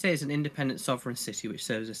a city state is an independent sovereign city which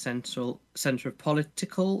serves as a center of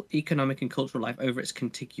political, economic, and cultural life over its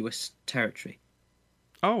contiguous territory.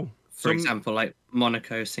 Oh. For example, like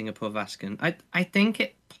Monaco, Singapore, Vatican. I think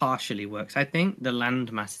it partially works. I think the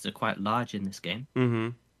land masses are quite large in this game Mm-hmm.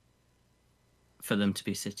 for them to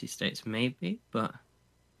be city states, maybe, but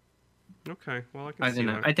Okay. Well, I can I see don't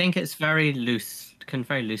know. that. I think it's very loose, can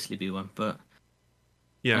very loosely be one, but I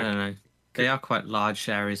Yeah. don't know. They are quite large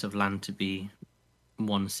areas of land to be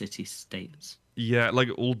one city states. Yeah. Like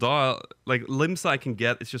Ul'dah, like Limsa, I can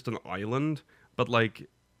get. It's just an island, but like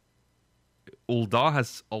Ul'dah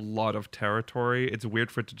has a lot of territory. It's weird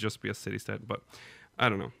for it to just be a city-state, but I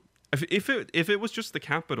don't know. If it was just the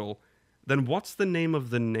capital, then what's the name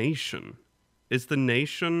of the nation? Is the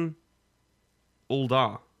nation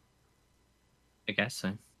Ul'dah? I guess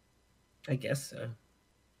so. I guess so.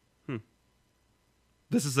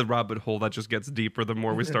 This is a rabbit hole that just gets deeper the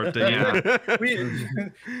more we start digging. Yeah.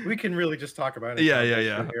 we can really just talk about it. Yeah.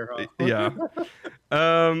 Here, huh? Yeah.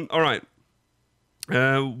 All right.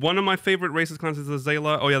 One of my favorite racist clans is the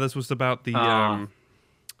Zayla. Oh yeah, this was about the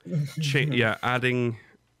adding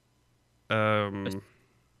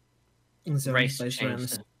So Race based around change.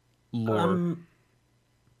 this- lore.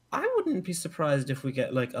 I wouldn't be surprised if we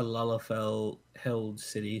get like a Lullafell held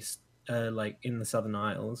city, like in the Southern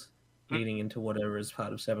Isles, leading into whatever is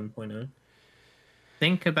part of 7.0.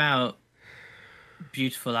 Think about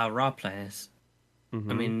beautiful Al-Ra players.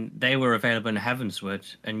 Mhm. I mean, they were available in Heavenswood,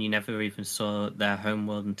 and you never even saw their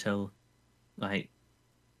homeworld until, like,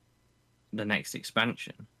 the next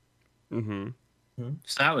expansion. Mhm.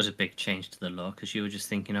 So that was a big change to the lore, because you were just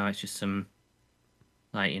thinking, oh, it's just some,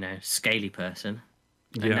 like, scaly person.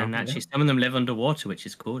 And Yeah. then actually some of them live underwater, which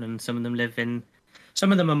is cool, and some of them live in...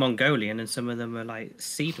 Some of them are Mongolian, and some of them are, like,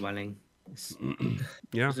 sea-dwelling.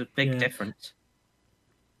 Yeah. There's a big Yeah. difference.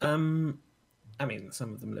 I mean,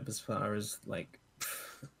 some of them live as far as like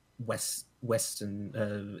western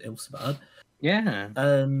Ilsebard. Yeah.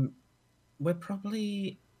 We're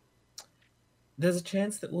probably there's a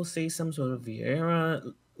chance that we'll see some sort of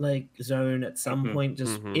Vieira like zone at some Mhm, point.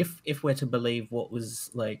 Just mhm. if we're to believe what was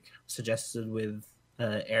like suggested with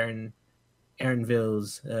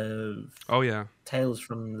Aaronville's Oh yeah. Tales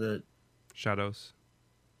from the Shadows.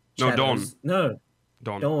 No, Dawn. Shadows. No,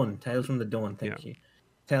 Dawn. Dawn. Tales from the Dawn. Thank you.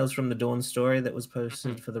 Tales from the Dawn story that was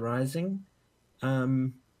posted for the Rising.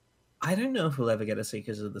 I don't know if we'll ever get a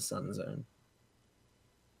Seekers of the Sun zone.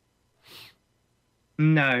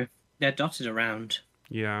 No, they're dotted around.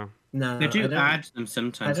 Yeah. No, They I do don't- add them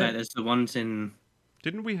sometimes. I Like don't- there's the ones in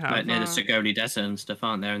Didn't we have? like near the Segoli Desert and stuff,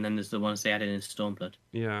 aren't there? And then there's the ones they added in Stormblood.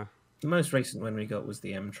 Yeah. The most recent one we got was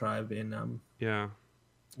the M tribe in Yeah.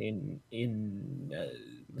 the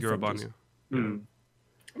Urabania. Hmm.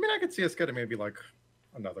 I mean, I could see us getting maybe like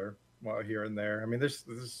another here and there. I mean,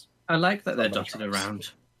 there's I like that they're Some of the dotted tribes.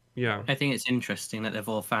 around. Yeah. I think it's interesting that they've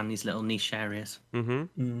all found these little niche areas.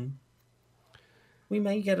 Mm-hmm. Mm. We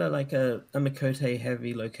may get a Mikote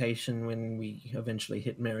heavy location when we eventually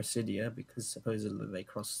hit Mericidia, because supposedly they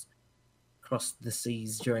crossed the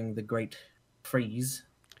seas during the Great Freeze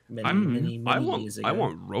many years ago. I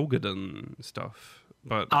want Rogadon stuff,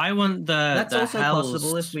 but I want That's the also Hells,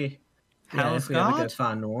 possible if we if Hells we ever go Guard?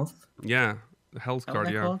 far north. yeah, the Hell's Is that what Guard.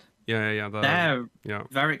 they're Yeah. called? Yeah. They're Yeah.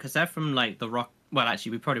 very, because they're from like the rock. Well,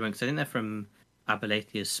 actually, we probably won't, because I think they're from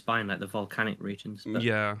Abalathia's spine, like the volcanic regions. But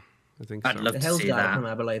Yeah. I think I'd so. love The to Hell's see Guard that. from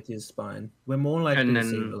Abalathia's spine. We're more likely And to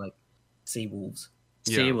see then- the sea wolves.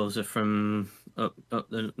 Yeah. Seawolves are from up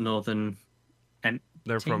the northern.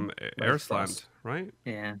 They're from Like Airsland, Frost. right?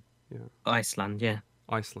 Yeah. Yeah. Iceland, yeah.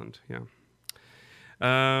 Iceland.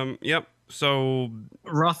 Yeah. Yep. So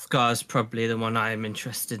Rothgar's probably the one I'm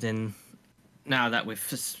interested in. Now that we've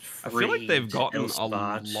I feel like they've freed gotten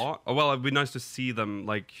Ilsebard. a lot. Oh, well, it'd be nice to see them.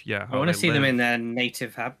 Like, yeah. I want to see them in their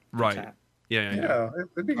native habitat, Right. Yeah.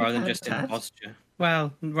 it'd be rather than good. just in Habitat? Bostia.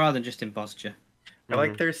 Well, rather than just in Bostia. I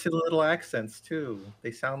like their silly little accents too.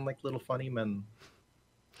 They sound like little funny men.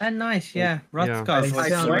 And nice, yeah. Yeah. Rothgar's They voice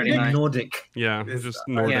is sound really Icelandic? nice. Nordic. Yeah. Is- Just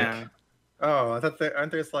Nordic. Yeah. Oh, I thought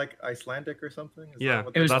aren't there like Icelandic or something? Is that Yeah,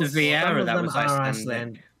 what It was the That's- Some Vieira of that them was are Icelandic.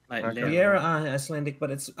 Icelandic. Like, Okay. literally. Vieira are Icelandic,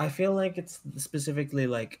 but I feel like it's specifically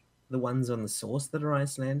like the ones on the source that are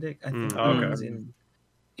Icelandic. I think Mm. Oh, okay. the ones in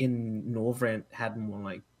in Norvrent had more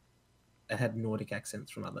like it had Nordic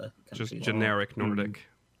accents from other countries. Just generic Nordic.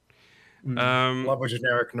 Love a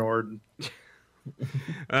generic Nord.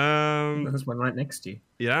 There's one right next to you.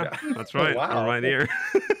 Yeah, that's right. Wow. Right here.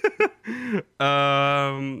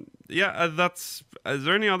 That's. Is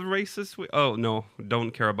there any other races? Oh no,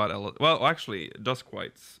 don't care about Well, actually,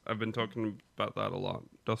 Duskwhites. I've been talking about that a lot.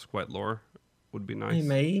 Duskwhite lore would be nice. Hey,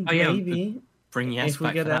 maybe, Oh, yeah, maybe Bring yes If we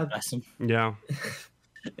back get for that out- lesson. Yeah,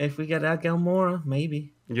 if we get our Gelmora,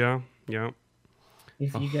 maybe. yeah.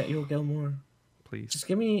 If you get your Gelmora, Please. just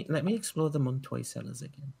let me explore the Montoy cellars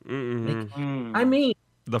again. Mm-mm. I mean,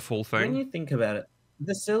 The full when thing. you think about it,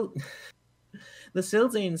 the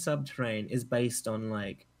Sildian subterrane is based on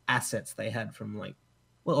like assets they had from like,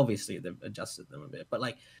 well, obviously they've adjusted them a bit, but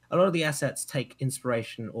like a lot of the assets take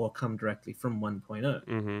inspiration or come directly from 1.0.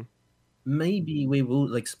 Mm-hmm. Maybe we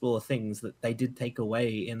will explore things that they did take away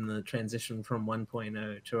in the transition from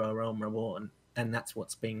 1.0 to A Realm Reborn, and that's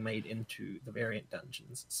what's being made into the variant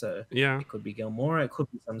dungeons. So Yeah. it could be Gelmora, it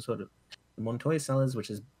could be some sort of the Montoy Cellars,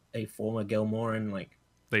 which is a former Gelmoran like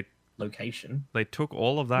They- location. They took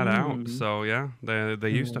all of that out, Mm. so yeah,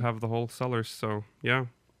 they used to have the whole cellars. So yeah,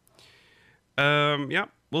 yeah,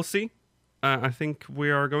 we'll see. I think we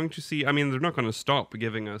are going to see. I mean, they're not going to stop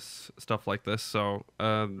giving us stuff like this. So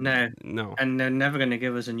No. no, And they're never going to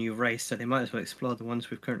give us a new race, so they might as well explore the ones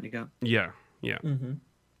we've currently got. yeah, Mm-hmm.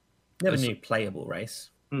 Never Yes. new playable race.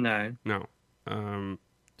 No. no.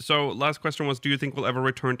 So last question was: do you think we'll ever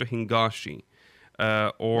return to Hingashi,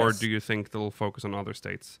 or Yes. do you think they'll focus on other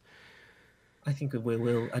states? I think we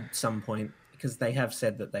will at some point, because they have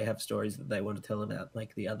said that they have stories that they want to tell about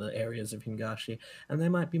like the other areas of Hingashi, and they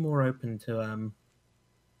might be more open to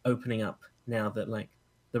opening up now that like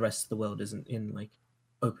the rest of the world isn't in like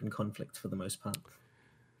open conflict for the most part.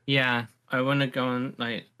 Yeah, I want to go on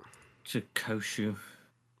like to Koshu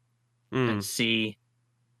Mm. and see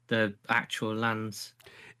the actual lands.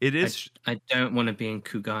 It is. I don't want to be in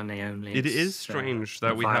Kugane only. It It's, is strange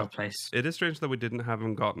that a we vile have. place. It is strange that we didn't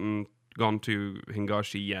haven't gone to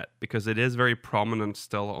Hingashi yet, because it is very prominent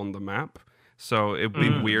still on the map. So it'd be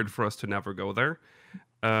weird for us to never go there.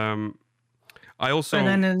 I also But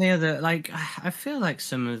then in the other, like, I feel like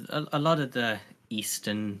some of a lot of the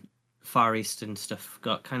Far Eastern stuff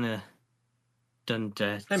got kind of done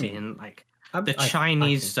dirty, I mean, and like I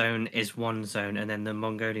Chinese think- zone is one zone, and then the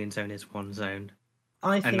Mongolian zone is one zone,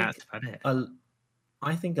 I and think that's about it.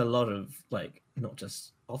 I think a lot of like not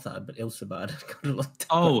just Othard but Ilsabard got a lot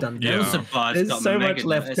Oh, done. yeah. Ilsabard's There's got so much mega-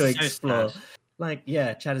 left it's to so explore. sad. Like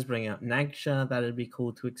yeah, Chad is bringing up Nagsha. That'd be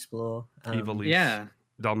cool to explore. Evilise, Yeah,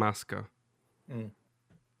 Dalmasca. Mm.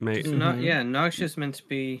 Mate, Mhm. yeah. Narsha's meant to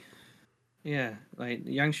be, like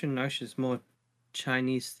Yangshan Narsha's more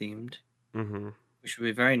Chinese themed, hmm which would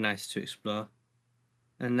be very nice to explore.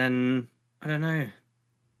 And then I don't know.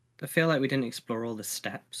 I feel like we didn't explore all the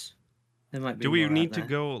steps. There might be. do we more out need to there.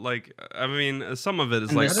 go like? I mean, some of it is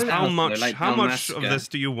And like the how south, much? though, like how much of Dalmasca. this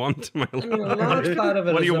do you want, my I mean, a large lord? part of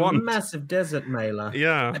it What do is you a want? massive desert mailer.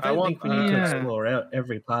 Yeah, I I don't want- think we need to yeah. explore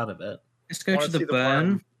every part of it. Let's go Wanna to the see the burn.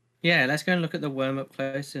 worm. Yeah, let's go and look at the worm up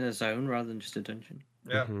close in a zone rather than just a dungeon.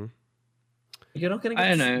 Yeah. Mhm. You're not going to.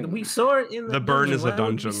 I don't know. We saw it in The burn is a Why would we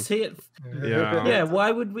dungeon. See it? Yeah. Yeah.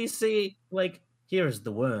 Why would we see like here is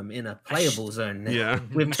the worm in a playable zone now? Yeah.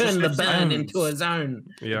 We've turned the burn Zones. into a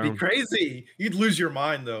zone. yeah, It'd be crazy. You'd lose your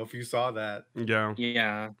mind though if you saw that. yeah.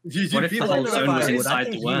 Yeah. You'd What if feel the whole like, zone I was would. inside I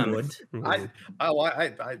the think worm? you would. Mhm.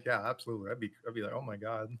 yeah, absolutely. I'd be like, oh my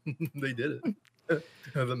god, they did it.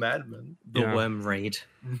 The madman. The Yeah. worm raid.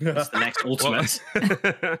 That's the next ultimate.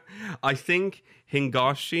 Well, I think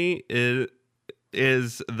Hingashi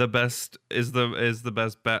is the best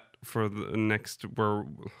bet for the next where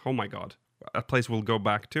oh my god, a place we'll go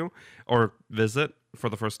back to or visit for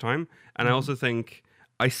the first time. And I also think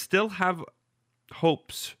I still have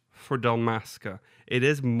hopes for Dalmasca. It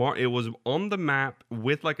was on the map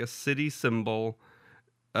with like a city symbol.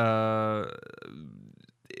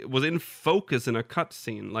 It was in focus in a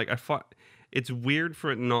cutscene. Like I thought, it's weird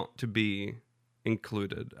for it not to be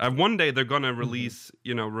included. One day they're gonna release,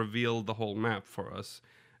 reveal the whole map for us,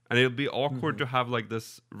 and it'll be awkward to have like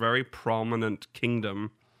this very prominent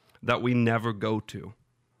kingdom that we never go to,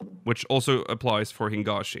 which also applies for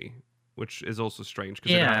Hingashi, which is also strange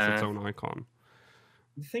because it has its Yeah. own icon.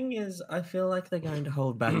 The thing is, I feel like they're going to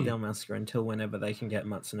hold back Dalmasca until whenever they can get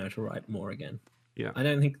Matsuno to write more again. Yeah. I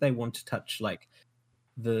don't think they want to touch like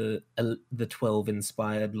the 12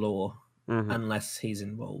 inspired lore Mhm. unless he's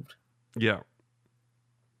involved. Yeah,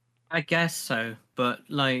 I guess so, but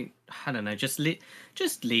like I don't know, just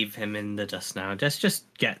leave him in the dust now. Just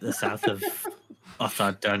get the south of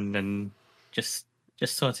Othard done, and just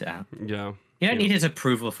Just sort it out. Yeah. You don't Yeah. need his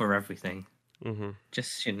approval for everything. Mm-hmm.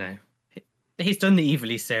 Just, he's done the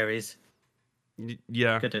Evilly series.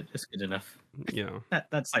 Yeah. It's good enough. Yeah.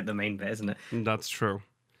 That's like the main bit, isn't it? That's true.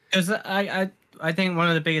 Because I think one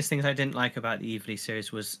of the biggest things I didn't like about the Evilly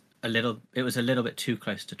series was it was a little bit too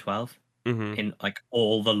close to 12 Mm-hmm. in like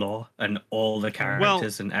all the lore and all the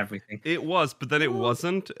characters and everything. It was, but then it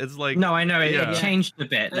wasn't. It's like No, I know Yeah. it changed a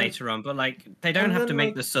bit And- later on, but like they don't and have to then, make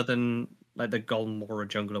like- the southern, like the Golden Mora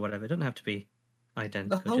jungle or whatever. It doesn't have to be The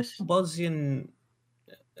identical. whole Just Bosnian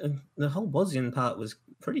part was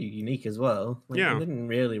pretty unique as well. Like, Yeah. It didn't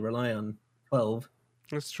really rely on 12.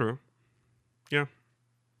 That's true. Yeah.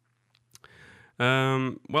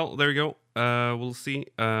 Well, there you go. We'll see.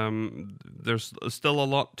 There's still a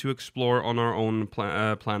lot to explore on our own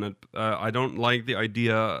planet. I don't like the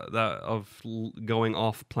idea of going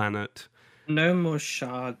off planet. no more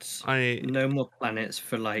shards, no more planets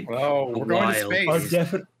for like Oh, a we're going to while.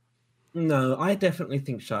 space. I definitely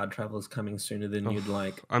think shard travel is coming sooner than you'd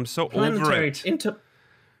like. I'm so over it.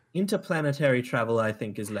 Interplanetary travel, I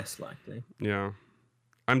think, is less likely. Yeah.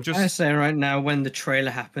 I'm I just. say right now when the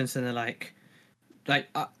trailer happens and they're like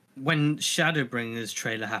when Shadowbringers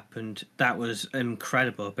trailer happened, that was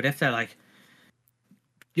incredible. But if they're like,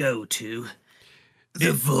 go to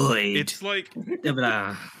the void, It's like. they'll be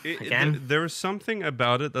like, again. There's something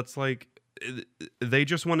about it that's like. They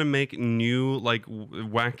just want to make new, like,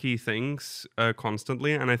 wacky things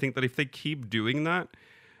constantly. And I think that if they keep doing that,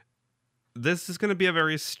 this is going to be a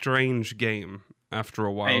very strange game after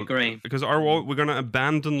a while. I agree. Because we're going to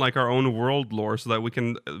abandon like our own world lore so that we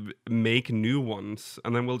can make new ones,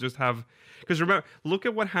 and then we'll just have. Because remember, look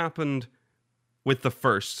at what happened with the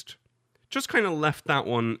first. Just kind of left that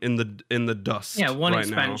one in the dust. Yeah, one right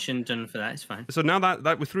expansion done for that. It's fine. Now. So now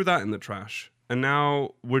that we threw that in the trash, and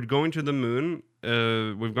now we're going to the moon.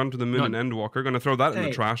 We've gone to the moon in Endwalker. Going to throw that in the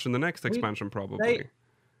Hey, trash in the next expansion probably.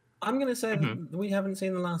 I'm going to say that we haven't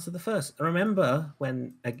seen the last of the first. Remember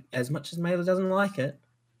when, as much as Mela doesn't like it,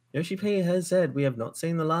 Yoshi P has said we have not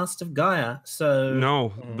seen the last of Gaia. So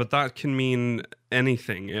No, but that can mean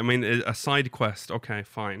anything. I mean, a side quest. Okay,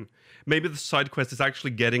 fine. Maybe the side quest is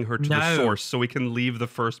actually getting her to the source, so we can leave the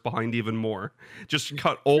first behind even more. Just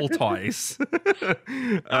cut all ties.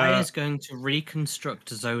 Gaia is going to reconstruct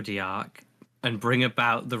Zodiac and bring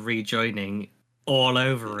about the rejoining all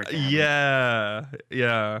over again.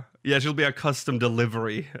 Yeah. She'll be a custom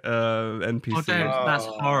delivery NPC. Oh, don't. That's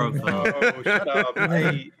horrible. Oh, shut up.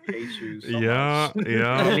 I hate you so Yeah, much.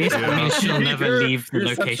 yeah. At least it yeah. means she'll never You're- leave the you're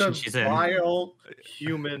location such a she's in. vile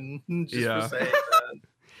human just Yeah. for saying that.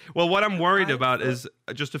 Well, what I'm worried about is,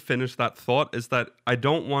 just to finish that thought, is that I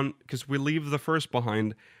don't want, because we leave the first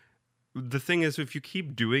behind. The thing is, if you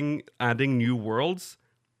keep adding new worlds,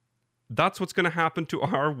 that's what's going to happen to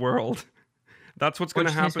our world. That's what's going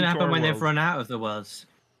to What's happen to our when they've world. run out of the worlds?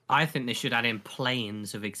 I think they should add in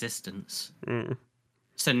planes of existence. Mm.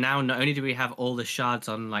 So now not only do we have all the shards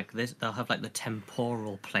on like this, they'll have like the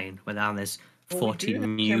temporal plane where now there's Well, we 40 do have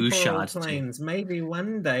new temporal shards. planes. Maybe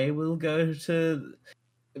one day we'll go to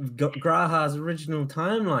Graha's original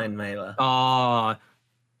timeline, Mela. Oh,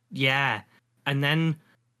 yeah. And then,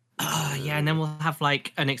 and then we'll have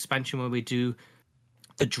like an expansion where we do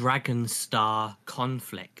the Dragon Star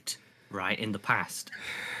conflict, right, in the past.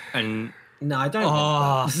 And No, I don't.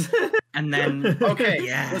 want that. and then Okay,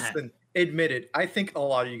 yeah. listen, admit it. I think a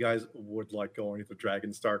lot of you guys would like going to the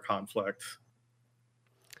Dragon Star conflict.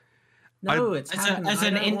 No, it's as, happened. as I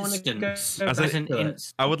an don't wanna instance, go As back an to it.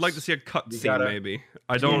 instance. I would like to see a cutscene, gotta- maybe.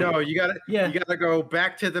 I don't. You gotta Yeah. you gotta go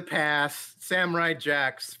back to the past, Samurai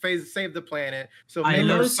Jacks, save the planet. So I maybe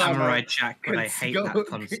love someone Samurai Jack, but I could hate go- that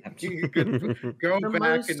concept. could go The back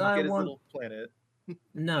most and I get his want- little planet.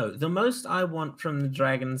 No, the most I want from the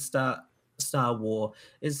Dragon Star War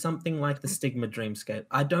is something like the Stigma Dreamscape.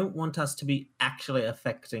 I don't want us to be actually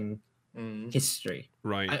affecting Mm. history.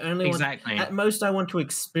 Right. I only Exactly. want, at most, I want to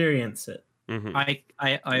experience it. Mhm.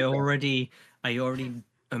 I already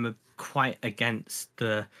am quite against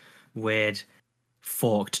the weird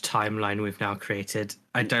forked timeline we've now created.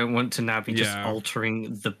 I don't want to now be just Yeah.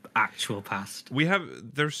 altering the actual past.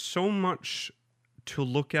 There's so much to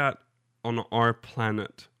look at on our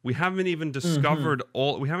planet. We haven't even discovered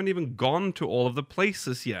we haven't even gone to all of the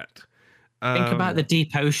places yet. Think about the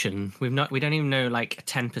deep ocean. We don't even know like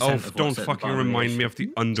 10%. Oh, of what's don't at the fucking bottom of the remind me ocean. of the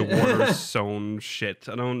underwater zone shit.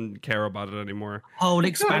 I don't care about it anymore. Whole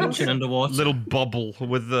expansion underwater. Little bubble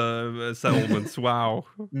with the settlements. Wow.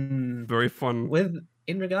 Mm. Very fun.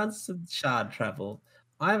 In regards to shard travel,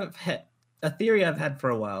 I've had a theory I've had for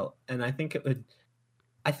a while, and I think it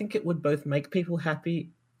would both make people happy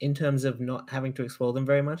in terms of not having to explore them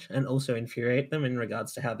very much, and also infuriate them in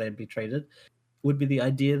regards to how they'd be treated, would be the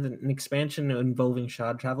idea that an expansion involving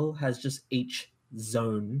shard travel has just each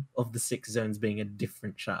zone of the 6 zones being a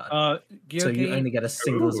different shard. So you only get a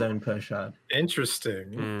single Ooh. zone per shard. Interesting.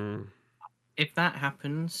 Mm. If that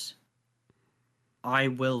happens, I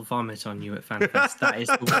will vomit on you at FanFest. That is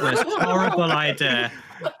the most horrible idea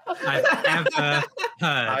I've ever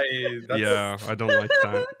heard. Yeah, I don't like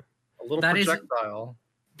that. A little That is- projectile.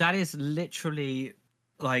 That is literally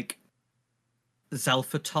like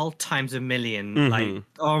Zelfatol times 1,000,000. Mhm. Like,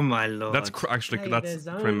 oh my lord. That's actually Hey, that's they're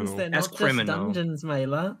zones, criminal. They're That's not criminal. just dungeons,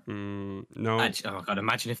 Mela. No. Oh my god,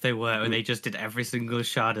 imagine if they were and they just did every single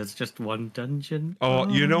shard as just one dungeon. Oh,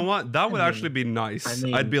 you know what? That would I mean- actually be nice. I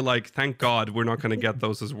mean- I'd be like, thank God we're not going to get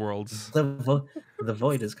those as worlds. The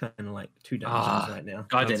void is kind of like 2 dungeons Ah. right now.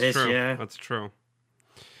 God, That's it is, true. yeah. That's true.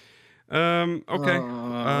 Okay.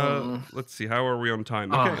 Oh. Let's see. How are we on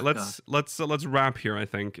time? Oh, Okay, let's wrap here. I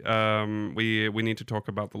think. We need to talk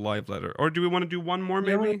about the live letter, or do we want to do one more?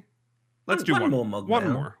 Yeah, Maybe. Let's do one one more mug One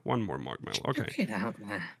mail. more. One more mug mail. Okay. Get out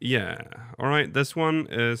there. Yeah. All right. This one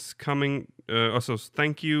is coming. Also,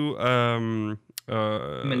 thank you. Menemone.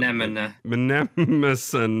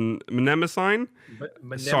 Menemesine.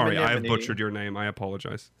 Sorry, I have Menemone. butchered your name. I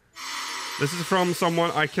apologize. This is from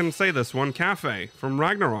someone, I can say this one, Cafe from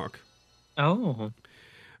Ragnarok. Oh.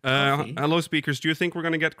 Coffee. Hello, speakers. Do you think we're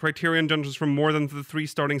going to get Criterion dungeons from more than the 3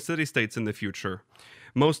 starting city-states in the future?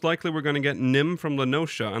 Most likely we're going to get Nim from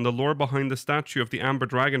Lenosha and the lore behind the statue of the Amber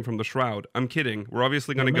Dragon from the Shroud. I'm kidding. We're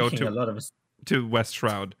obviously going to go Making a lot of to West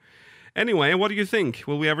Shroud. Anyway, what do you think?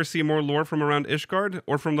 Will we ever see more lore from around Ishgard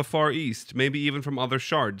or from the Far East? Maybe even from other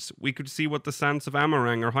shards? We could see what the Sands of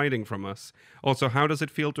Amarang are hiding from us. Also, how does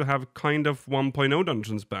it feel to have kind of 1.0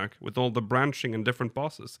 dungeons back with all the branching and different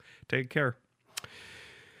bosses? Take care.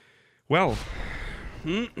 Well,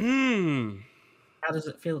 How does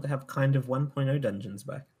it feel to have kind of 1.0 dungeons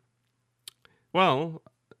back? well,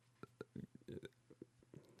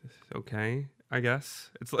 okay, I guess.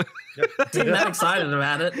 It's like Seem that excited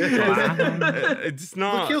about it. it's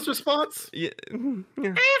not. Keel's response. Yeah,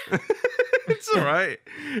 yeah. It's all right.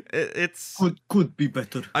 It's. Could be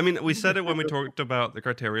better. I mean, we said it when we talked about the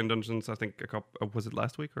Criterion dungeons. I think was it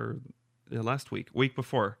last week or last week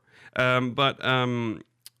before. But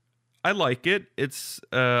I like it. It's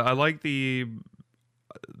I like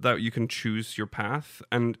that you can choose your path,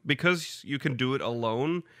 and because you can do it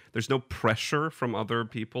alone, there's no pressure from other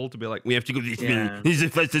people to be like, we have to go this way. This is the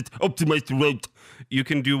fastest optimized route. You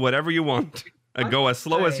can do whatever you want and go as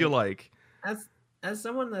slow as you like. As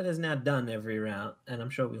someone that has now done every route, and I'm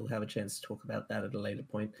sure we'll have a chance to talk about that at a later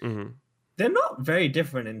point, they're not very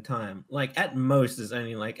different in time. Like at most, there's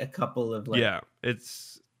only like a couple of like Yeah,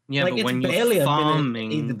 it's Yeah, Like, but it's when barely you're a minute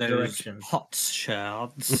farming either those direction. hot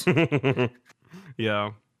shards,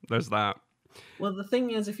 yeah. There's that. Well, the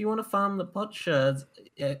thing is, if you want to farm the pot shards,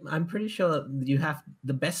 I'm pretty sure you have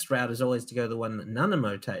the best route is always to go the one that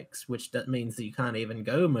Nanamo takes, which that means that you can't even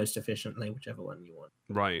go most efficiently, whichever one you want.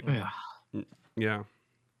 Right. yeah. Yeah.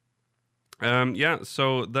 Yeah.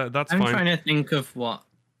 So that's I'm fine. trying to think of what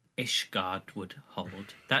Ishgard would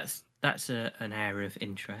hold. That's an area of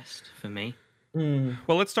interest for me.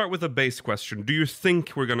 Well, let's start with a base question. Do you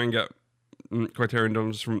think we're gonna get Criterion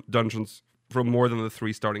dungeons from more than the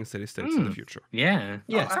 3 starting city-states in the future? Yeah.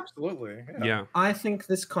 Yes, Oh, absolutely. Yeah. I think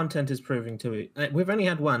this content is proving to be. We've only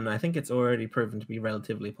had one. I think it's already proven to be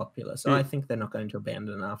relatively popular. So I think they're not going to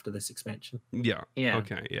abandon after this expansion. Yeah. Yeah.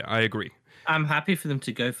 Okay. Yeah, I agree. I'm happy for them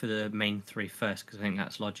to go for the main 3 first because I think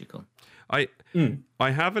that's logical. I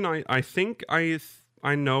have an I think I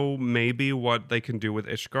know maybe what they can do with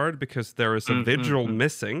Ishgard because there is a vigil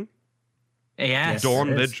missing. Yes, Dawn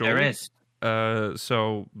there is. Vigil. there is.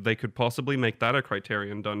 So they could possibly make that a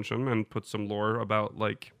Criterion dungeon and put some lore about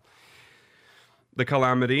like the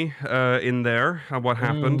calamity in there, what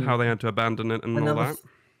happened, how they had to abandon it, and all that.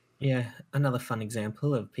 Another fun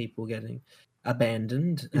example of people getting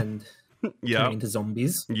abandoned and Yeah, turning into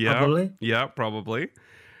zombies. yeah, Probably. yeah, probably.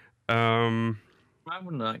 I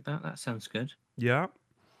wouldn't like that. That sounds good. Yeah.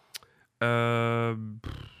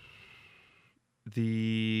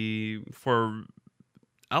 For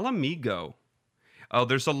Alamigo. Oh,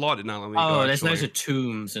 there's a lot in Alamigo. Oh, there's loads actually. of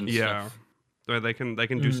tombs and Yeah. stuff. Where they can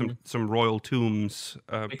do some royal tombs,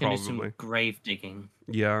 We can do some probably. grave digging.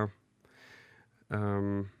 Yeah.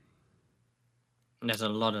 There's a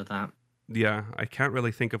lot of that. Yeah, I can't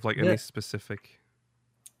really think of like Yeah. any specific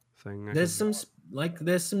thing. I There's can-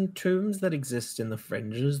 there's some tombs that exist in the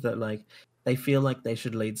fringes that like they feel like they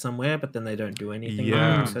should lead somewhere, but then they don't do anything.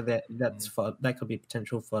 Yeah. So that could be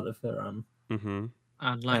potential fodder for Mhm.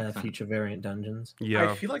 I like that. future variant dungeons. I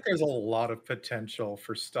Yeah. feel like there's a lot of potential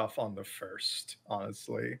for stuff on the first,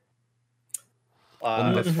 honestly.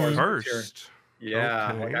 On the as far as material- first.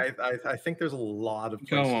 Yeah, Okay. like I think there's a lot of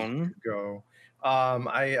Go places on. to go.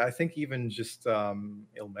 I think even just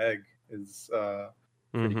Ilmeg is a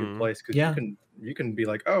pretty good Mhm. place because Yeah. you can be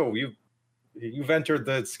like, oh, you've entered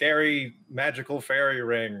the scary magical fairy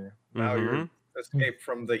ring. Now you're Mhm. escaped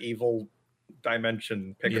from the evil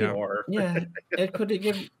dimension. Pick Yeah. more. Yeah, it could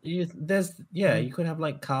give you. You could have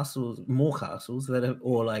like castles, more castles that have,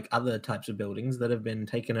 or like other types of buildings that have been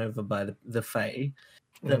taken over by the Fae.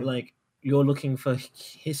 That Mhm. like you're looking for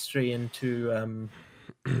history into.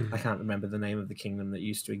 I can't remember the name of the kingdom that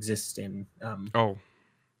used to exist in Oh.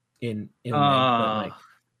 in Meg, Ah,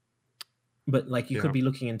 but like you Yeah. could be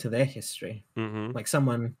looking into their history, Mhm. like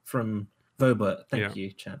someone from Vobert. Thank Yeah.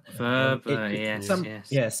 you, Chad. Vobert, yes,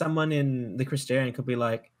 yes. Yeah, someone in the Christerian could be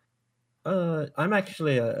like, I'm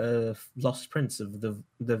actually a lost prince of the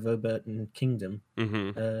Vobertan kingdom.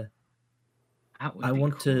 Mhm. That would I be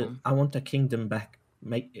want cool. I want a kingdom back.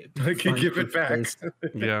 Make it. I can find give it proof, back. please.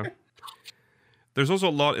 Yeah. There's also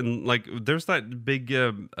a lot in like there's that big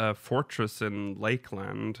fortress in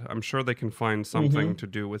Lakeland. I'm sure they can find something to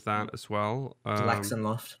do with that as well.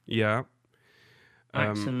 Laxenloft. Yeah.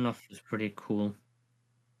 Axenoff is pretty cool.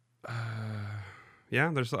 Yeah,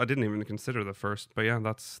 there's I didn't even consider the first, but yeah,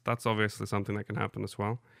 that's obviously something that can happen as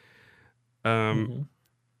well. Mhm.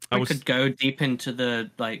 I We was could go deep into the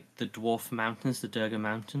dwarf mountains, the Durga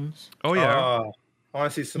mountains. Oh yeah. I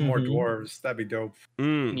want to see some more Mhm. dwarves. That'd be dope.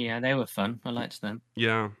 Yeah, they were fun. I liked them.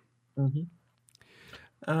 Yeah.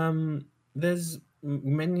 There's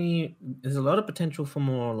there's a lot of potential for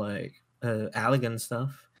more like Allegan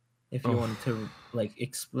stuff if you Oh. want to like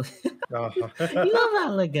explore. Uh, You love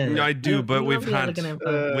Allegan. I do, You- but you we've love the had Allegan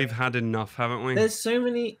Empire. we've had enough, haven't we? There's so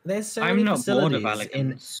many I'm not bored facilities of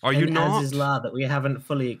elegance. Are you in not? Azizlar that we haven't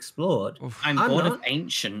fully explored. Oof. I'm I'm bored of not.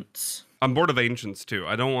 ancients. I'm bored of ancients too.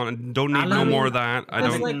 I don't need no Alan- more of that. I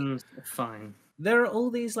There's don't. like- Elegans are fine. There are all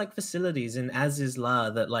these like facilities in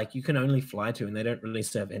Azizlar that like you can only fly to and they don't really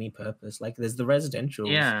serve any purpose. Like there's the residential.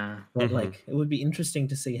 Yeah. But Mhm. like it would be interesting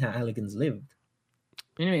to see how Allegans lived.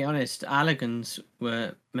 You know, to be honest, elegans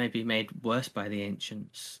were maybe made worse by the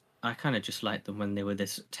ancients. I kind of just liked them when they were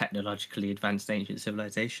this technologically advanced ancient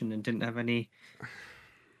civilization and didn't have any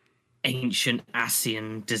ancient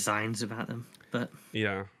Asian designs about them. But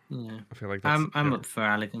Yeah, yeah, I feel like that's. I'm up for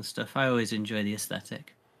elegant stuff. I always enjoy the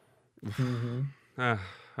aesthetic.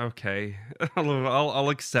 Okay, I'll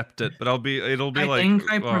accept it, but it'll be I like.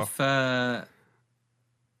 think I oh, prefer.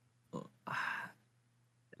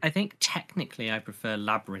 I think technically I prefer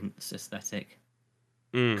Labyrinth's aesthetic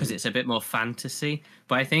mm, because it's a bit more fantasy.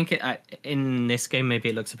 But I think in this game maybe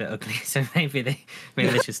it looks a bit ugly, so maybe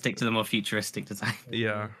they should stick to the more futuristic design.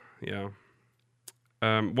 yeah, yeah.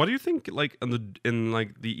 What do you think? Like in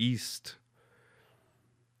like the east,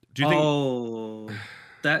 do you think? Oh,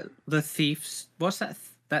 that the thieves. What's that?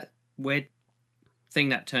 That weird thing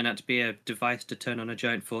that turned out to be a device to turn on a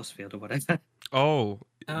giant force field or whatever. Oh,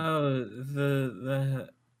 Oh, the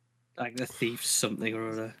Like the thieves something or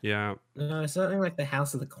other. yeah, no, something like the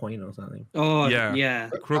House of the Coin or something. Oh Yeah. yeah.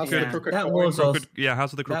 Crooked- Yeah. That Coin. was also, yeah.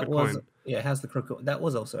 House of the Crooked that was Coin. yeah, House of the Crooked. That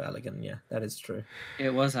was also Allegan. Yeah, that is true.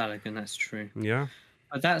 It was elegant. That's true. Yeah,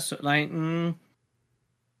 But that's like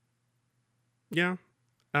yeah.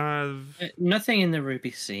 nothing in the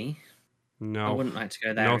Ruby Sea. I No, wouldn't like to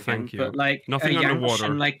go there No, again. thank you. But like Nothing Yangshan, underwater.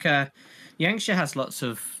 like Yangsha has lots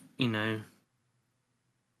of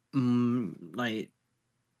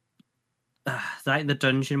like the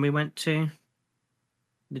dungeon we went to.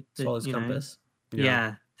 Swallow's you know, Compass.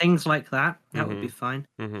 yeah, things like that. That would be fine.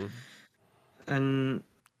 hmm And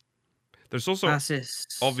There's also Aziz,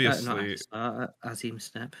 obviously- Azim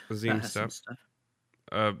Step. Azim That has some Step.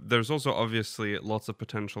 stuff. There's also obviously lots of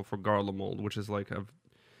potential for Garlemald, which is like a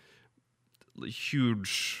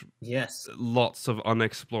huge, Yes. lots of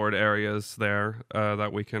unexplored areas there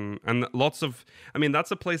that we can, and lots of. I mean,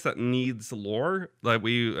 that's a place that needs lore. Like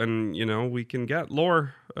we can get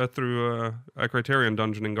lore through a Criterion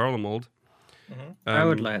dungeon in Garlemald. I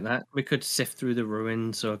would like that. We could sift through the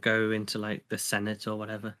ruins or go into like the Senate or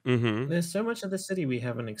whatever. Mm-hmm. There's so much of the city we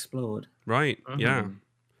haven't explored. Right. Yeah.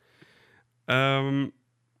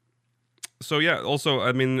 So yeah. Also,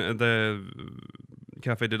 I mean, the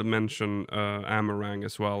cafe did mention Amarang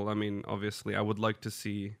as well. I mean, obviously, I would love to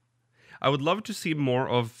see more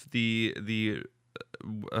of the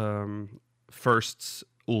first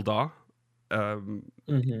Ulda.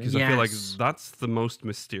 Because I feel like Yes. that's the most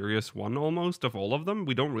mysterious one almost of all of them.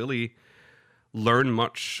 We don't really learn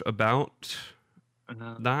much about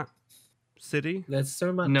that. city? There's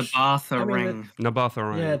so much. Nabatha I mean, Ring. Nabatha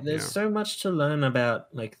Ring. Yeah, there's so much to learn about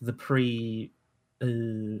like the pre.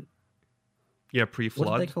 Yeah, What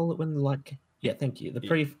pre-flood. did they call it when the light? Yeah, thank you. The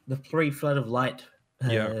Yeah. pre-flood of light.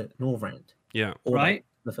 Yeah. Norvrand. Yeah. Or like, Right.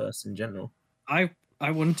 the first in general. I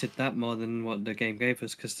wanted that more than what the game gave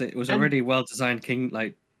us because it was And- already well designed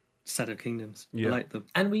set of kingdoms. Yeah. I like them.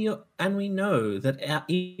 And we know that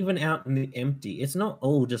even out in the empty, it's not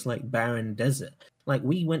all just like barren desert. Like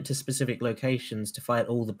we went to specific locations to fight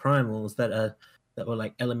all the primals that were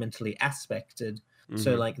like elementally aspected.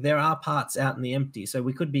 So Mhm. like there are parts out in the empty. So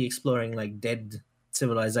we could be exploring like dead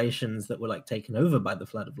civilizations that were like taken over by the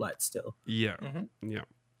flood of light still. Yeah. Mhm. Yeah.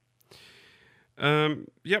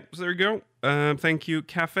 Yep, so there you go. Thank you,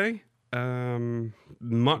 Cafe.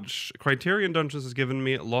 Much Criterion Dungeons has given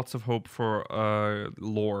me lots of hope for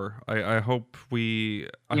lore. I hope they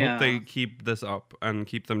Yeah. keep this up and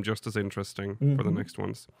keep them just as interesting for the Mhm. next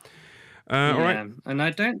ones. All right. And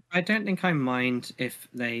I don't think I mind if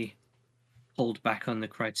they pulled back on the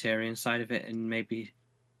Criterion side of it and maybe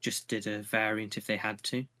just did a variant if they had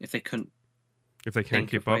to, if they couldn't If they can't think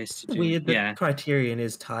keep of up. ways to do. Weird that Yeah. Criterion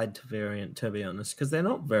is tied to variant, to be honest, because they're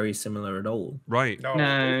not very similar at all. Right.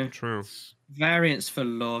 No. True. Variants for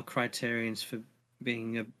lore, Criterions for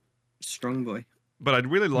being a strong boy. But I'd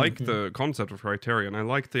really like Mhm. the concept of Criterion. I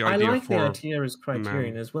like the I idea like the for idea as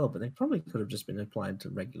Criterion as well, but they probably could have just been applied to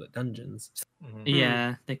regular dungeons. Mhm.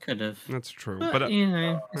 Yeah, they could have. That's true. But, But you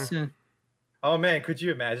know, it's a Oh man, could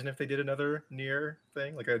you imagine if they did another Nier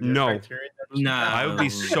thing, like a Nier No. Criterion? no. I would be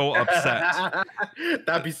so upset.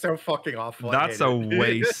 That'd be so fucking awful. I That's hate a it.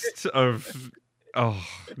 waste of. Oh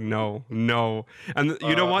no, no! And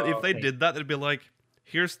you know what? If they Okay. did that, it'd be like,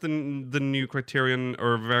 here's the new Criterion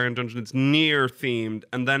or Variant Dungeon. It's Nier themed,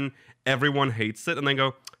 and then everyone hates it, and then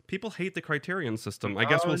go, people hate the Criterion system. I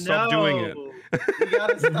guess Oh, we'll stop doing it. no. We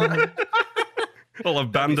gotta stop. We'll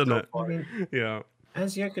abandon so it. I mean, Yeah.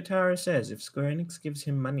 as Yokotaro says, if Square Enix gives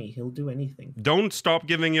him money, he'll do anything. Don't stop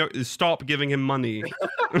giving him money.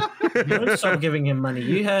 Don't stop giving him money.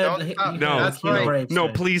 You heard. Don't stop. No. That's Hero right. Brave No,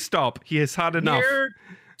 say. please stop. He has had enough. Nier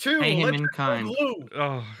 2, Pay him Legend in of kind. Blue.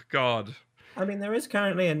 Oh God. I mean, there is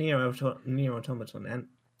currently a Nier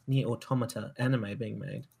Automata anime being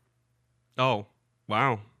made, Oh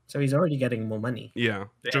wow. so he's already getting more money. Yeah.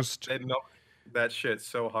 Yeah, Just they milk that shit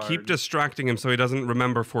so hard. keep distracting him so he doesn't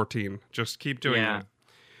remember 14. Just keep doing Yeah.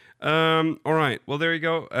 that. All right. Well, there you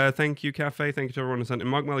go. Thank you, Cafe. Thank you to everyone who sent in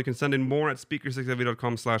Mogmail. You can send in more at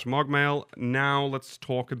speaker6av.com/mogmail. Now let's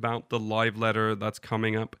talk about the live letter that's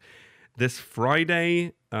coming up this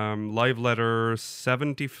Friday. Live letter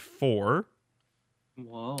 74.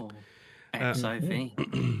 Whoa.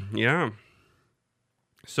 XIV. Yeah.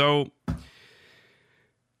 So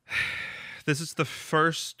this is the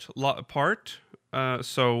first part.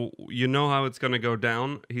 So you know how it's going to go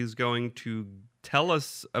down. He's going to tell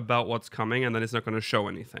us about what's coming, and then it's not going to show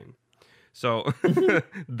anything. So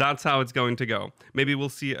that's how it's going to go. Maybe we'll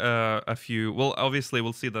see a few. Well, obviously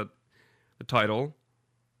we'll see the title.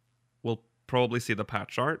 We'll probably see the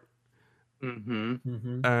patch art, Mm-hmm.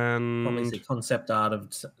 Mm-hmm. and Probably see concept art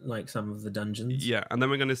of like some of the dungeons. yeah, and then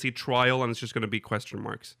we're going to see trial, and it's just going to be question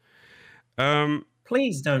marks.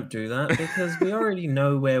 Please don't do that because we already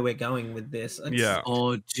know where we're going with this. Yeah.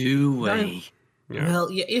 Or do we? Don't- Yeah.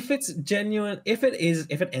 Well, yeah. If it's genuine, if it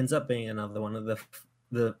ends up being another one of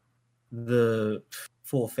the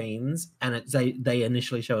four fiends, and they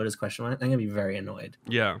initially show it as question mark, I'm gonna be very annoyed.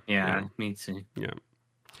 Yeah. Yeah, me too.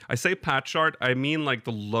 I say patch art. I mean like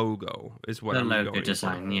the logo is what The I'm logo going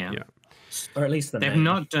design, for. yeah. Or at least the They've name.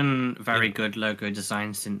 not done very good logo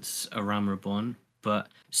design since A Realm Reborn, but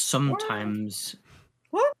sometimes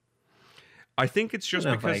What? I think it's just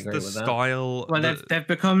I don't know if I because agree the with that. style. well the- they've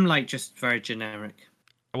become like just very generic.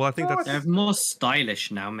 well, I think that's They're more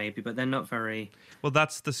stylish now maybe, but they're not very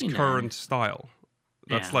that's the you know. current style.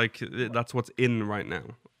 That's Yeah. like that's what's in right now.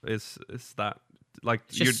 Is that like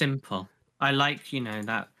it's just simple. I like,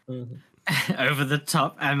 that Mhm. over the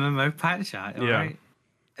top MMO patch art, Yeah. right?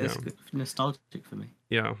 It's Yeah. good, nostalgic for me.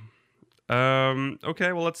 Yeah.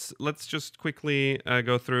 Okay. Well, let's just quickly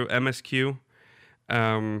go through MSQ.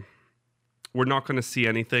 We're not going to see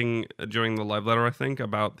anything during the live letter, I think,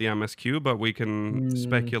 about the MSQ, but we can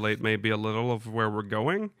speculate maybe a little of where we're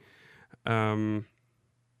going.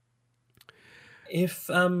 If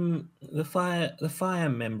the fire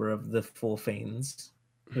member of the four fiends,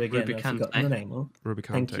 who again I've Rubicante. forgotten the name of,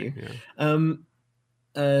 Rubicante. you.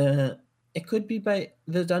 Yeah. it could be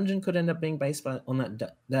the dungeon could end up being based on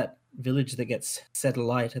that village that gets set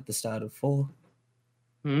alight at the start of 4.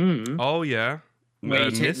 Mm. Oh yeah. Where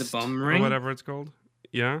you take the Mist, bomb or ring? whatever it's called.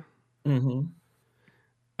 Yeah. Mm-hmm.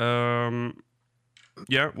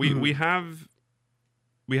 Yeah, we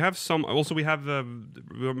have some. Also, we have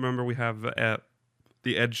remember we have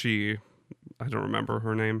the edgy. I don't remember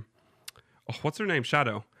her name. Oh, what's her name?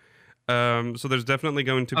 Shadow. So there's definitely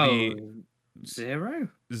going to be Zero.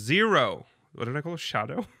 Zero. What did I call it?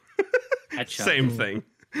 Shadow. Headshot. Same thing.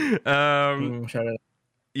 Shout out.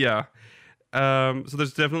 Yeah. So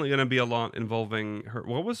there's definitely going to be a lot involving her.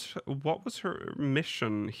 What was her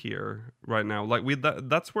mission here right now? Like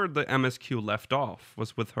that's where the MSQ left off,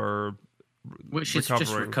 was with her Which she's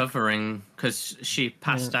just recovering because she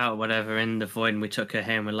passed out or whatever in the void, and we took her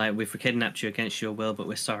here and we're like, we've kidnapped you against your will, but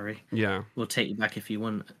we're sorry. Yeah. We'll take you back if you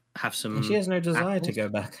want. Have some. And she has no desire to apples. go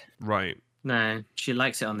back. Right. No, she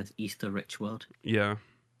likes it on this ether-rich world. Yeah.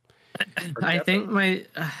 I think my.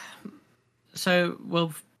 So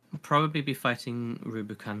we'll probably be fighting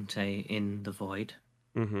Rubicante in the void,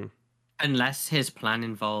 Mm-hmm. unless his plan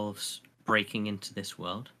involves breaking into this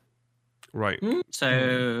world. Right.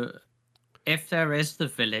 So, if there is the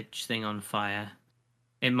village thing on fire,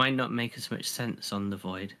 it might not make as much sense on the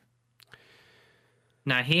void.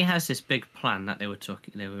 Now he has this big plan that they were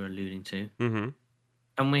alluding to, Mm-hmm.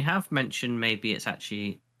 and we have mentioned maybe it's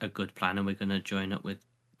actually a good plan, and we're going to join up with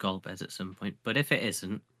Golbez at some point. But if it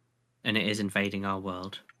isn't, and it is invading our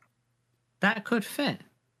world, that could fit,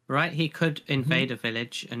 right? He could invade a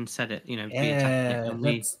village and set it, be attacked, and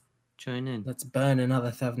we join in. Let's burn another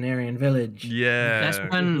Thavnarian village. Yeah. That's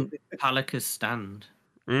when Palika's stand.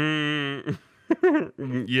 Mm.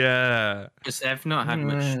 Yeah. Because they've not had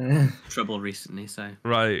much trouble recently, so.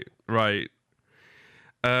 Right.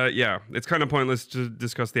 Yeah, it's kind of pointless to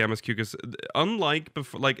discuss the MSQ because, unlike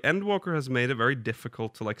before, like Endwalker has made it very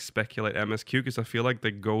difficult to like speculate MSQ because I feel like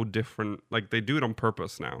they go different, like they do it on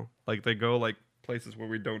purpose now. Like they go like places where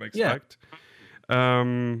we don't expect.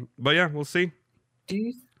 But yeah, we'll see.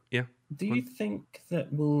 Do you think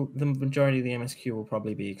that the majority of the MSQ will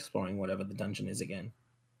probably be exploring whatever the dungeon is again?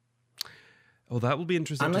 Oh, that will be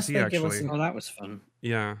interesting Unless to see. they give us Actually, Oh, that was fun.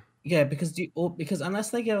 yeah. Yeah, because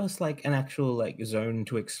unless they give us like an actual like zone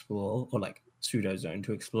to explore or like pseudo zone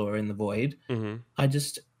to explore in the void, Mm-hmm. I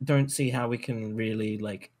just don't see how we can really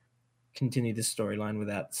like continue this storyline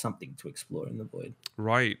without something to explore in the void.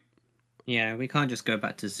 Right. Yeah, we can't just go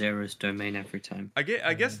back to Zero's domain every time. I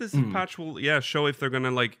guess this patch will show if they're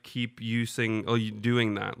gonna like keep using or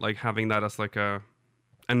doing that, like having that as like a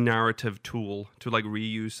narrative tool to like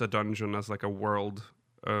reuse a dungeon as like a world.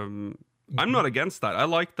 I'm not against that. I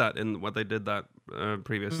like that in what they did that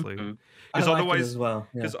previously. Mhm. Because I like it otherwise, as well.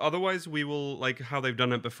 Yeah. because otherwise we will like how they've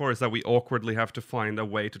done it before is that we awkwardly have to find a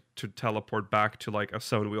way to teleport back to like a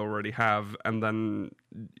zone we already have, and then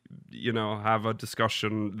have a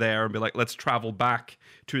discussion there and be like, let's travel back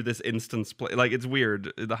to this instance. Like it's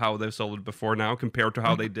weird how they've solved it before now compared to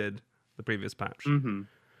how they did the previous patch. Mm-hmm.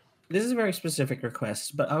 This is a very specific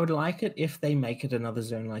request, but I would like it if they make it another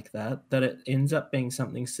zone like that it ends up being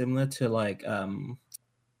something similar to like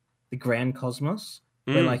the Grand Cosmos,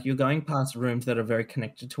 where like you're going past rooms that are very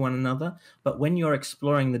connected to one another, but when you're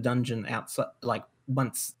exploring the dungeon outside, like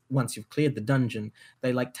once you've cleared the dungeon,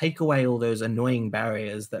 they like take away all those annoying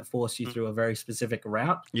barriers that force you through a very specific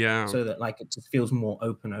route, Yeah. so that like it just feels more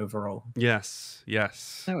open overall. Yes.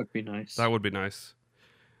 That would be nice. That would be nice.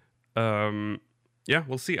 Yeah,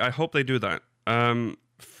 we'll see. I hope they do that.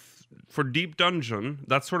 For Deep Dungeon,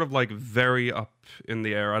 that's sort of like very up in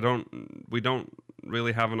the air. We don't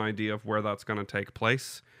really have an idea of where that's going to take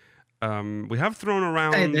place. We have thrown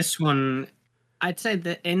around This one, I'd say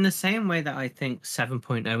that in the same way that I think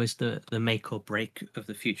 7.0 is the make or break of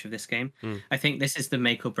the future of this game, I think this is the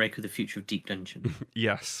make or break of the future of Deep Dungeon.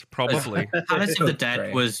 Yes, probably. Palace of the Dead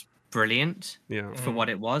Great. was brilliant Yeah. for what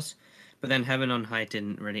it was, but then Heaven on High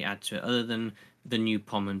didn't really add to it, other than the new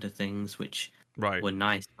Pomander things, which Right. were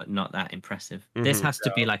nice but not that impressive. This has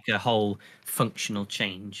to be like a whole functional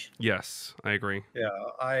change. Yes, I agree. Yeah,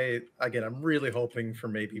 I'm really hoping for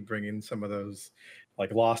maybe bringing some of those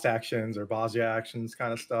like lost actions or Bosnia actions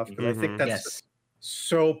kind of stuff, because I think that's Yes. just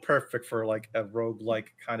so perfect for like a roguelike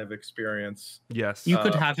kind of experience. Yes. You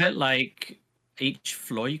could have it like each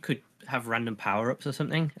floor you could have random power-ups or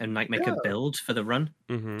something and like make a build for the run.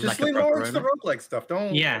 Mhm. Just like a lean proper more into the roguelike stuff.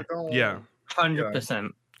 Don't Yeah. don't, Yeah,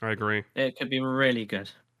 100%. I agree. It could be really good.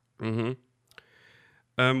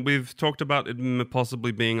 Mm-hmm. We've talked about it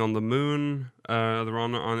possibly being on the moon. Are there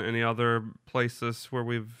on any other places where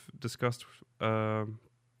we've discussed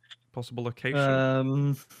possible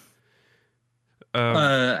location?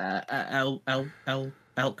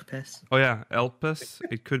 Elk piss. Oh yeah, Elpis.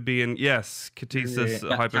 It could be in Catesis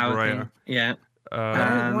That tower Hyperborea. thing. Yeah.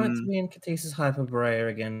 I don't want it to Um, be in Katis's Hyperborea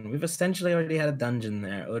again. We've essentially already had a dungeon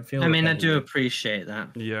there. It would feel. I mean, I do repetitive. appreciate that.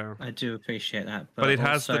 Yeah. I do appreciate that. But it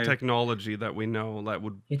has the also- technology that we know that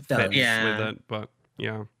would It fit does. Yeah. with it. But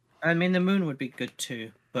yeah. I mean, the moon would be good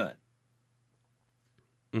too, but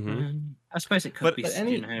Hmm. I suppose it could But- be. But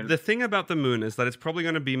any- you know, The thing about the moon is that it's probably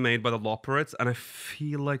going to be made by the Loporrits, and I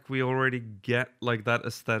feel like we already get like that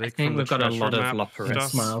aesthetic. I think from we've the got a treasure lot of map Loporrits.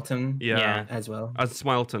 stuff. Smileton Yeah. as well.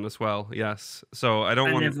 Smileton as well, yes. So I don't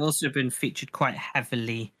and want. they've also been featured quite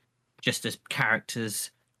heavily, just as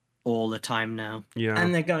characters, all the time now. Yeah.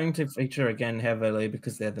 And they're going to feature again heavily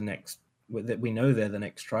because they're the next. We know they're the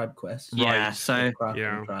next tribe quest. Yeah, Right. so The Crafting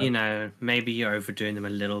Yeah. tribe. you know, maybe you're overdoing them a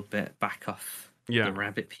little bit. Back off Yeah. the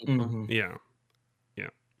rabbit people. Mhm. Yeah. Yeah.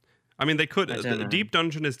 I mean, they could. I don't know. Deep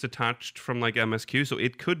Dungeon is detached from like MSQ, so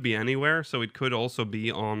it could be anywhere. So it could also be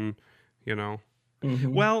on, you know.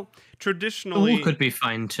 Mhm. Well, traditionally. Thule could be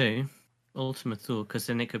fine too. Ultima Thule, because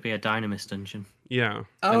then it could be a Dynamis dungeon. Yeah.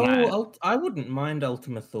 I wouldn't mind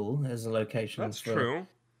Ultima Thule as a location. That's for, true.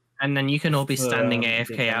 And then you can all be For, standing Big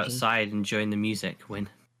AFK Dungeon. outside enjoying the music. Win.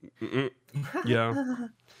 Mm-mm. Yeah.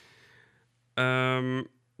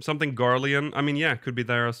 Something Garlean. I mean, yeah, could be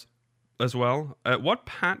there as well. What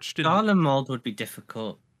patch did? Garlemald would be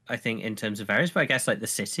difficult, I think, in terms of areas, but I guess like the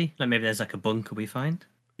city, like maybe there's like a bunker we find.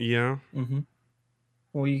 Yeah. Mm-hmm.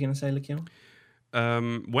 What were you going to say, Lukion?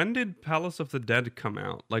 When did Palace of the Dead come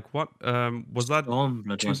out? Like, what? Was that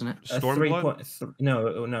Stormblood, wasn't it? Stormblood?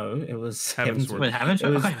 No, it was Heavensward. With Heavensward? It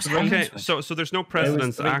was Okay, it was three- Okay, Heavensward. so there's no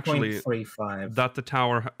precedence actually 3.35. that the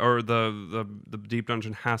tower or the deep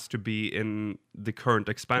dungeon has to be in the current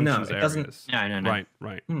expansions it doesn't- areas. No.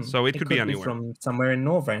 Right. So it could be anywhere. from somewhere in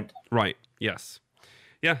Norvrent. Right. Yes.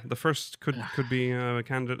 Yeah, the first could be a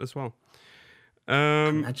candidate as well.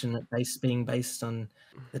 Imagine it being based on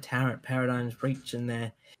the tower at Paradigm's Breach and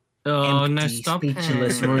their Oh, no, empty, stop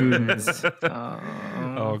speechless it. rooms.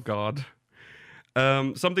 Oh God.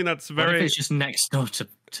 Something that's What if very it's just next door to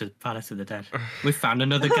Palace of the Dead? We found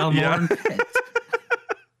another Galmoran Yeah.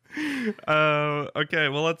 pit. Okay,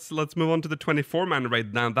 well let's move on to the 24-man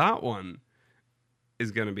raid. Now that one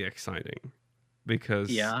is going to be exciting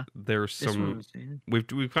because Yeah. there's This some one was- yeah.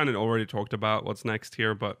 we've kind of already talked about what's next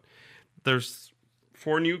here, but there's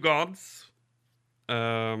 4 new gods.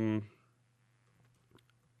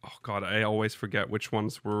 Oh God, I always forget which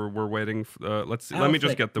ones we're waiting. Let's see. Let me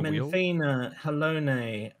just get the wheel. Menfina,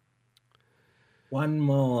 Halone. One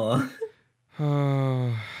more.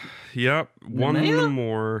 Yep, one Nemea?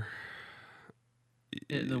 more.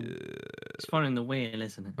 It's one in the wheel,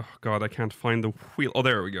 isn't it? Oh God, I can't find the wheel. Oh,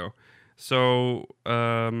 there we go. So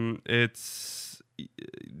it's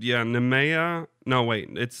Nemea. No, wait,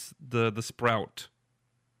 it's the sprout.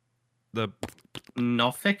 The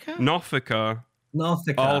Nothica? Nothica,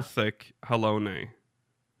 Northica. Althic, Halone,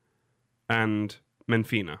 and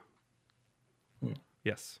Menfina. Hmm.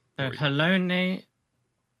 Yes. So there we go. Halone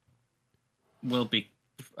will be...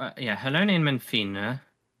 Halone and Menfina.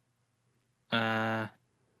 I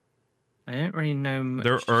don't really know much.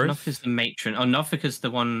 They're Earth? Nothica's the matron. Oh, Nothica's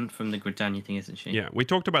the one from the Gridania thing, isn't she? Yeah, we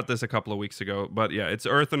talked about this a couple of weeks ago, but yeah, it's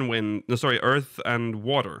earth and wind. No, sorry, earth and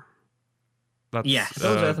water. That's Yes.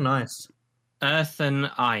 That was Earth and Ice. Earth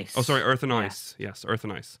and Ice. Oh, sorry, earth and Yeah. ice. Yes, earth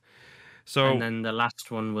and ice. So, And then the last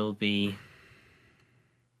one will be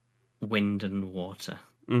Wind and Water.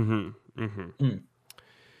 I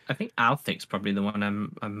think Althic's probably the one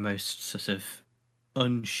I'm most sort of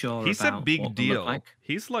unsure he's about. a big what they'll look deal. Like.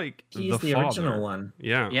 He's like He's the father. original one.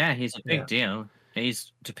 Yeah. Yeah, he's a big Yeah. deal.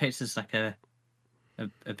 He's depicted as like a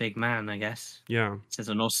big man, I guess. Yeah. It says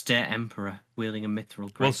an austere emperor wielding a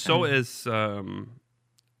mithril great Well, so axe. is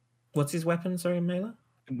What's his weapon, sorry, Mela?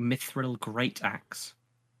 mithril great axe.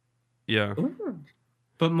 yeah.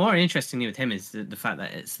 But more interestingly with him is the fact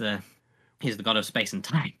that he's the god of space and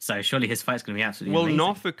time. So surely his fight's going to be absolutely Well, amazing.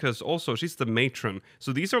 Nothica's also she's the matron.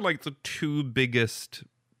 So these are like the 2 biggest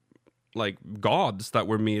like gods that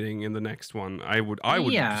we're meeting in the next one. I would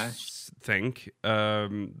Yeah. think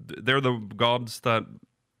they're the gods that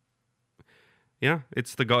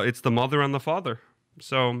it's the mother and the father.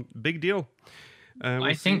 So big deal. We'll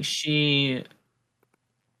I think see.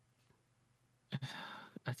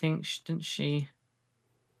 didn't she?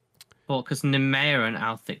 Well, because Nemea and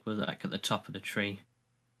Althic were like at the top of the tree.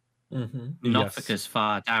 Mm-hmm. Nothica's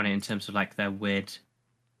far down in terms of like their weird.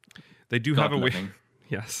 They do have a God weird. living.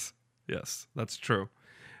 Yes, that's true.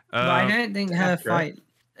 But I don't think her that's great. fight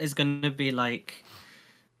is going to be like,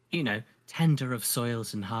 tender of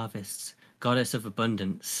soils and harvests, goddess of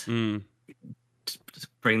abundance. Mm.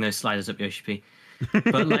 Just bring those sliders up, Yoshi P.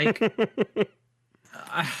 But like,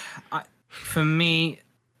 for me,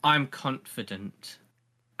 I'm confident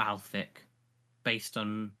Althik, based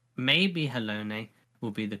on maybe Halone,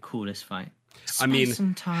 will be the coolest fight. I mean,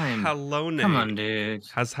 some time. Halone Come on, dude.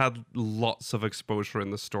 has had lots of exposure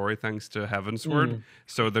in the story thanks to Heavensward,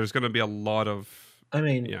 so there's going to be a lot of. I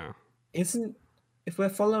mean, Yeah. if we're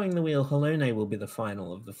following the wheel, Halone will be the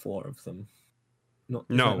final of the 4 of them. Is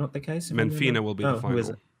No, that not the case? If I Menfina remember? will be the Who is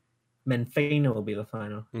final. it? Menfina will be the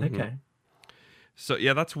final. Mhm. Okay. So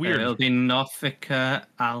yeah, that's weird. It'll be Nofika,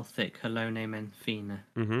 Althik, Halone, Menfina.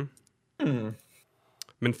 Mm-hmm.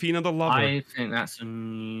 Menfina the lover. I think that's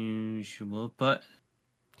unusual, but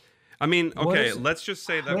I mean, What okay, is- let's just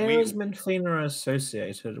say that Where we. is Menfina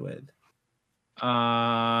associated with?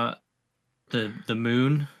 the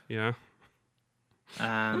moon. Yeah,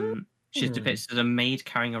 She's Hmm. depicted as a maid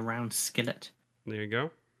carrying a round skillet. there you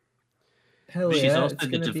go. Hell She's yeah, also it's the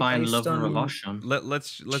gonna be divine based lover of on- Oshon.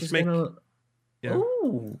 Let's she's make gonna- yeah.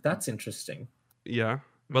 Ooh, that's interesting. Yeah,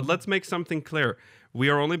 but let's make something clear. We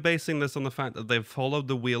are only basing this on the fact that they've followed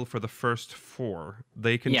the wheel for the first 4.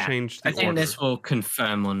 They can Yeah, change the I think order. this will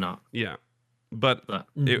confirm or not. Yeah, but But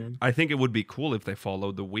Mhm. I think it would be cool if they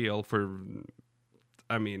followed the wheel for.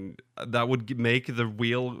 I mean, that would make the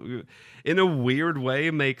wheel, in a weird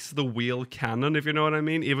way, makes the wheel canon, if you know what I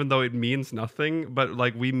mean. Even though it means nothing, but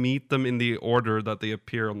like we meet them in the order that they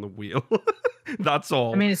appear on the wheel. That's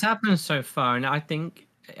all. I mean, it's happened so far, and I think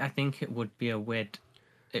it would be a weird.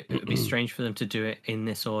 It would be strange for them to do it in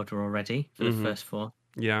this order already for the Mhm. first 4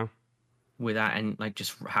 yeah. without any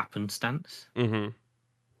just happenstance. Mm-hmm.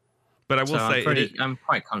 But I will So say, I'm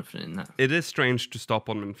quite confident in that. it is strange to stop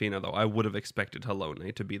on Menfina, though. I would have expected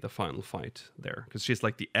Halone to be the final fight there, because she's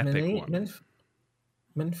like the epic one.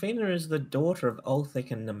 Menfina is the daughter of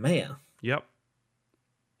Althik and Nemea. Yep.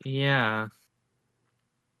 Yeah.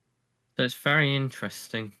 So it's very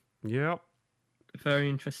interesting. Yep. Very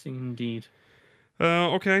interesting indeed.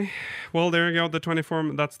 Okay. Well, there you go. That's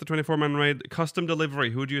the 24-man raid. Custom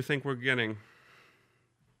delivery. Who do you think we're getting?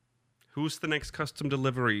 Who's the next custom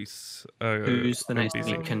deliveries? Who's the next to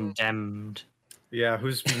be NPC? condemned? Yeah,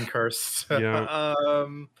 who's being cursed? Yeah.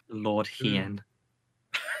 Lord Hien.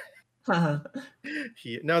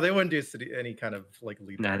 No, they wouldn't do any kind of like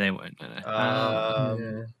lead. No, they won't. No.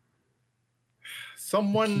 Yeah.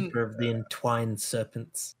 Someone, Keeper of the entwined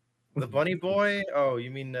serpents. the bunny boy. Oh,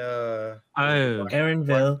 you mean Oh,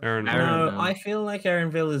 Aaronville. Aaron. No, Aaronville. I feel like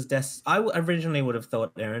Aaronville is originally would have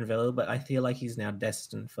thought Aaronville, but I feel like he's now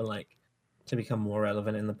destined for to become more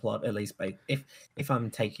relevant in the plot. At least if I'm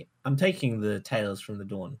taking the Tales from the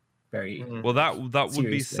Dawn very. Well, that would be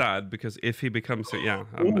Seriously. sad, because if he becomes an Ooh.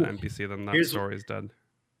 NPC, then that Here's- story is dead.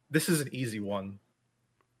 This is an easy one.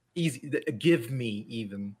 Easy. Give me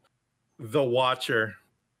even the Watcher.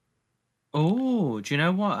 oh, do you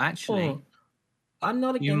know what? Actually, Oh, I'm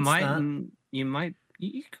not against you might. that.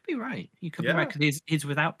 You could be right. You could be Yeah. right because he's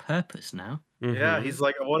without purpose now. Yeah, Mhm. he's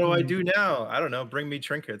like, what do I do now? I don't know. Bring me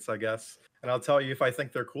trinkets, I guess, and I'll tell you if I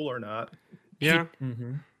think they're cool or not. Yeah.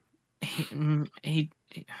 Mm-hmm. He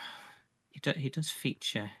does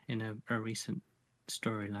feature in a recent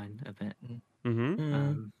storyline a bit.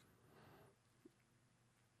 Mm-hmm.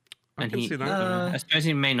 I And can he, see that. Uh, I suppose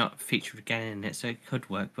he may not feature again in it, so it could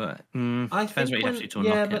work. But I depends think what you have to do to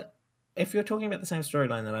unlock yeah, it. but if you're talking about the same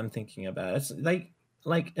storyline that I'm thinking about, it's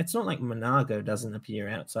it's not like Monago doesn't appear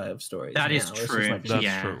outside of stories. That is now. It's just true. like That's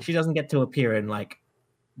yeah. true. she doesn't get to appear in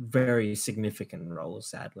very significant roles,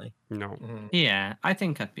 sadly. No. Yeah, I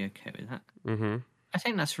think I'd be okay with that. Mm-hmm. I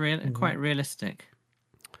think that's quite realistic.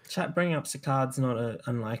 Chat bringing up Sicard's not an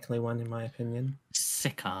unlikely one in my opinion.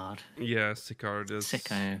 Sicard. Yeah, Sicard is.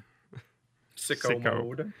 Sicko. Sicko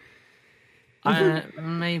Sicko. mode.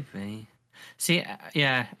 Maybe. See,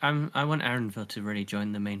 yeah, I want Aaronville to really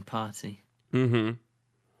join the main party.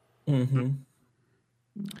 Mm-hmm. Mm-hmm.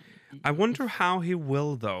 I wonder how he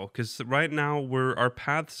will, though, because right now our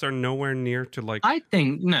paths are nowhere near to I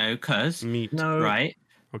think no, because meet. No, right,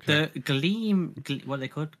 Okay. what are they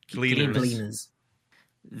called? Gleaners. Gleaners.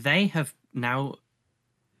 They have now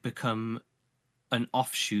become an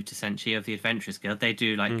offshoot essentially of the Adventurers Guild. They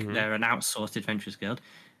do Mhm. they're an outsourced Adventurers Guild.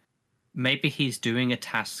 Maybe he's doing a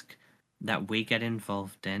task that we get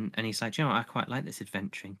involved in, and he's like, "Do you know what? I quite like this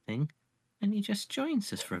adventuring thing," and he just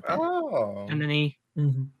joins us for a bit, Oh, and then he,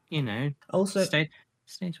 Mm-hmm. Also,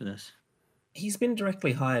 stays with us. he's been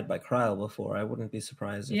directly hired by Kryl before. I wouldn't be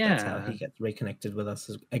surprised if that's how Yeah. he gets reconnected with us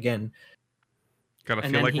again. God, I And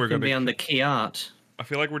feel then like he we're can gonna be on the key art. I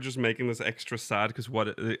feel like we're just making this extra sad because what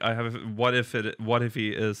if he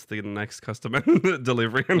is the next custom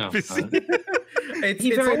delivery No, NPC? it's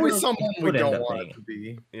He very always well someone we could end don't up want being. it to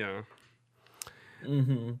be. Yeah.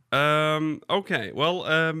 Okay.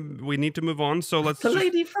 Well, we need to move on. So let's. The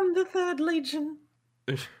lady from the Third Legion.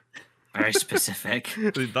 Very specific.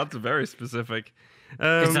 That's very specific.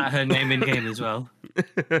 Is that her name in game as well?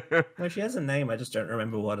 No, she has a name. I just don't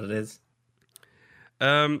remember what it is.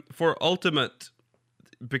 For Ultimate,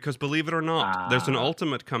 because believe it or not, there's an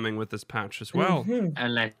Ultimate coming with this patch as well.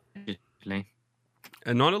 Allegedly.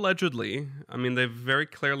 And not allegedly. I mean, they've very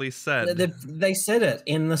clearly said. They said it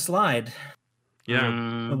in the slide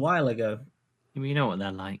Yeah. a while ago. You know what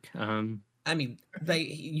they're like. I mean,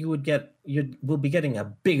 you will be getting a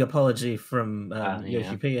big apology from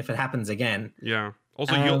Yoshi P if it happens again. Yeah.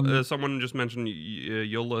 Also, someone just mentioned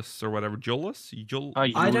Eulus or whatever. Julius?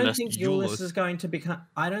 I don't think Eulus is going to become.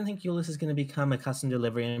 I don't think Eulus is going to become a custom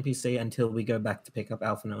delivery NPC until we go back to pick up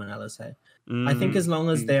Alphino and LSA. I think as long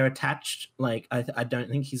as they're attached, like I don't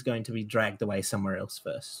think he's going to be dragged away somewhere else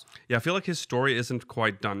first. Yeah, I feel like his story isn't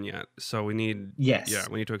quite done yet, so we need. Yes. Yeah,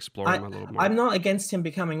 we need to explore him a little more. I'm not against him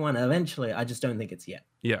becoming one eventually. I just don't think it's yet.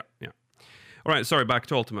 Yeah. All right. Sorry. Back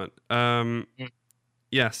to Ultimate.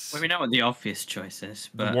 Yes. Well, we know what the obvious choice is,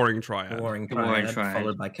 but Warring Triad. Warring Triad.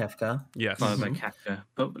 followed by Kefka. Yes. followed by Kafka.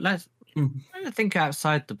 But let's think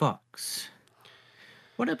outside the box.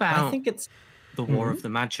 What about I think it's the War of the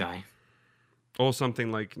Magi? Or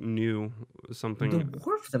something like new, something. the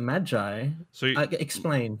War of the Magi. So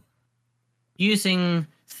Explain. Using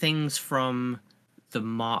things from the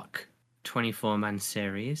Mark 24-man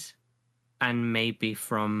series and maybe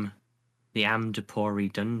from the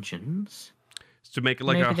Amdapori dungeons. to make it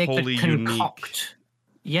like Maybe a they wholly could unique concoct.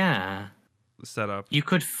 Yeah. setup. You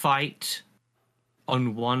could fight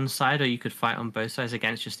on one side or you could fight on both sides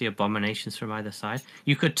against just the abominations from either side.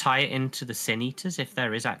 You could tie it into the Sin Eaters if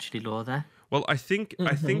there is actually lore there. Well, I think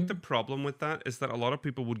the problem with that is that a lot of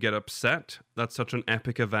people would get upset that such an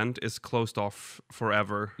epic event is closed off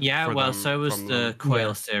forever. Yeah, for well, them so was from the them.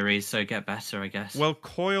 Coil series, so get better, I guess. Well,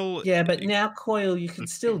 Coil. Yeah, but now Coil, you can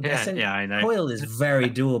still Yeah, I know. Coil is very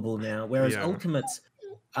doable now, whereas Yeah. Ultimates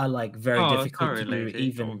are like very Oh, it's difficult to do unrelated.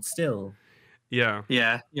 even still. Yeah.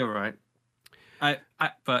 Yeah, you're right.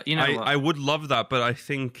 But you know what? I would love that, but I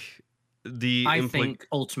think I think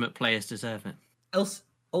Ultimate players deserve it.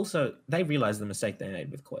 Also, they realize the mistake they made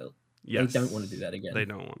with Coil. yes, They don't want to do that again. They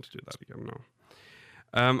don't want to do that again.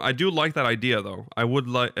 No. I do like that idea, though. I would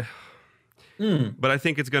like. But I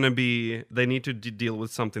think it's going to be... They need to deal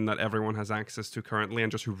with something that everyone has access to currently and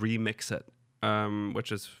just remix it,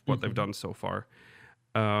 which is what they've done so far.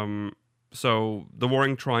 So, the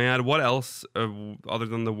Warring Triad. What else other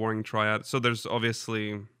than the Warring Triad? So, there's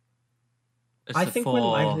obviously It's I the think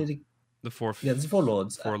four- the fourth... there's 4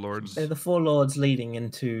 lords. Four lords. They're the 4 lords leading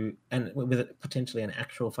into and with potentially an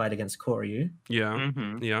actual fight against Koryu. Yeah,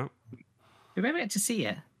 Mhm. yeah. We maybe get to see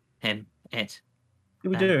it. It.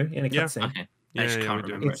 We do in a Yeah. cutscene. Okay. Yeah, I just yeah, can't we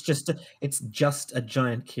do. remember. It's just a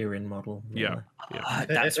giant Kirin model. Yeah.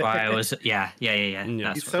 That's why I was. Yeah. Yeah.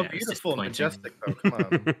 That's He's what so I was beautiful and disappointed. majestic, though.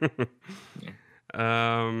 Come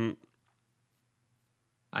on.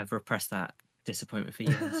 I've repressed that disappointment for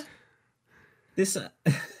years. This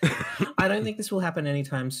I don't think this will happen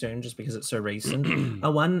anytime soon, just because it's so recent.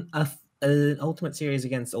 An Ultimate series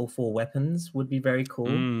against all 4 weapons would be very cool,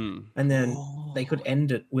 and then they could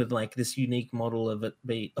end it with like this unique model of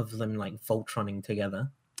them like Voltroning together.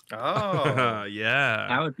 Oh, yeah.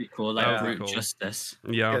 That would be cool. Like That would be Root cool. Justice.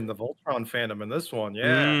 Yeah. and the Voltron fandom in this one,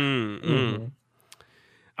 yeah. Mhm.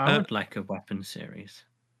 I would like a weapon series.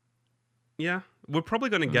 Yeah. We're probably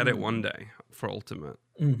going to get it one day for Ultimate.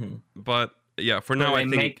 Mhm. But yeah, for now, I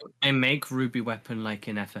think... they make Ruby weapon like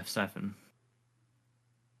in FF7,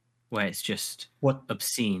 where it's just What?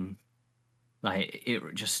 obscene. Like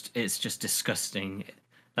it's just disgusting.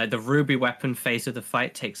 Like the Ruby weapon phase of the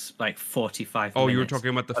fight takes like 45 Oh, minutes. you were talking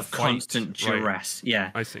about the of fight. constant right. duress. Yeah.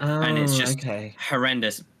 I see. And it's just okay.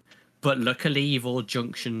 horrendous. But luckily, you've all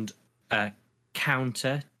junctioned a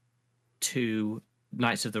counter to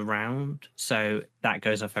Knights of the Round, so that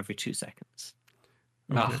goes off every 2 seconds.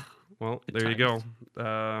 Okay. Oh, Well, Good there you go.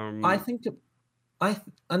 I think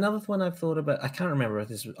another one I've thought about. I can't remember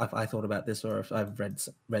if I thought about this or if I've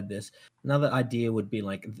read this. Another idea would be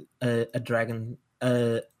like a Dragon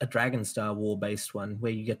Star War based one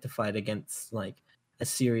where you get to fight against like a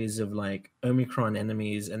series of like Omicron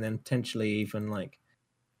enemies, and then potentially even like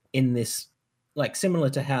in this, like similar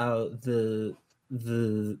to how the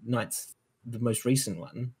Knights, the most recent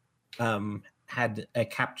one, had a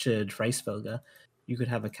captured Freysfelger. You could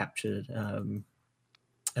have a captured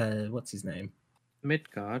what's his name?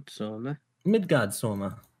 Midgard, Soma. Midgard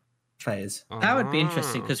Soma phase. That would be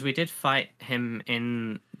interesting Ah. because we did fight him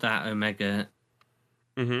in that Omega.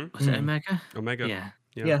 Mhm. Was it Omega? Omega. Yeah.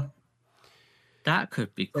 Yeah. Yeah. That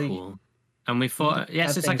could be So you- cool. And we thought, could yes,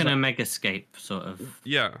 have it's like things an like- Omegascape sort of.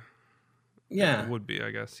 Yeah. Yeah. It would be, I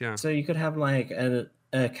guess. Yeah. So you could have like a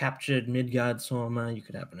captured Midgard Swarmer. You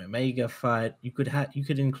could have an Omega fight. You could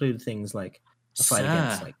include things like a fight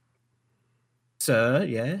against Sir. like Sir,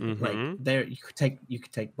 yeah. Mhm. Like there you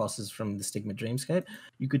could take bosses from the Stigma Dreamscape.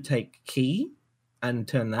 You could take Key and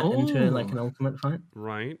turn that into like an Oh. ultimate fight.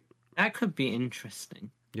 Right. That could be interesting.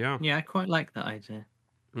 Yeah. Yeah, I quite like that idea.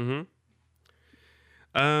 Mm-hmm.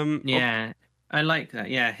 Yeah, I like that.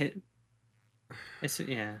 Yeah, it's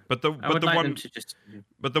But the I would like them one to just.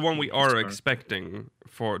 but the one we are Sorry. expecting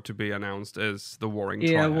for to be announced is the Warring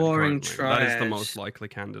Yeah, Triad. Warring currently. That is the Triad. most likely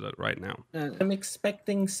candidate right now. I'm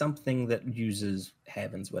expecting something that uses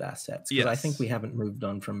Heavenswood assets because I think Yes. we haven't moved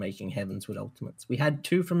on from making Heavenswood ultimates. We had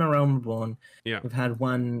 2 from our Realm Reborn. Yeah. We've had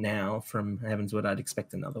 1 now from Heavenswood. I'd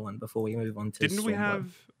expect another one before we move on to. Didn't we Stormblood.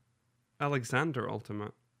 have Alexander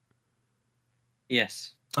Ultimate?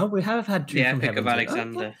 Yes, Oh, we have had 2 the from Epic of Heavenswood.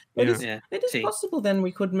 Alexander. It Yeah. is, Yeah, it is T. possible then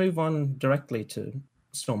we could move on directly to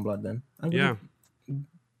Stormblood then. Yeah.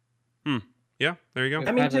 Yeah, there you go.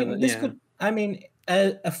 I mean, Had a- this yeah. could. I mean,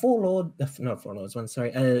 a Four Lord, not Four Lords one.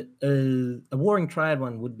 Sorry, a Warring Triad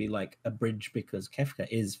one would be like a bridge because Kefka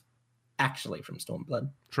is actually from Stormblood.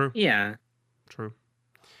 True. Yeah, True.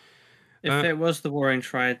 if Uh, it was the Warring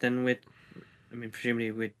Triad, then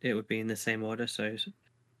presumably it would be in the same order. So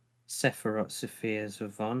Sephiroth, Sophia,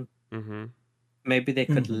 Zavon. Mm-hmm. Maybe they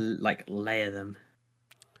could layer them.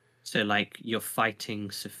 So like you're fighting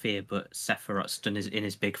Sophia, but Sephiroth's done in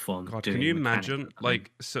his big form. God, doing can you mechanics. imagine,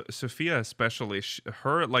 like, Sophia especially,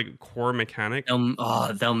 her, like, core mechanic?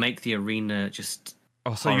 They'll make the arena just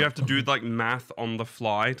Oh, so you have to do, horrible. like, math on the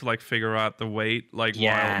fly to, like, figure out the weight, like,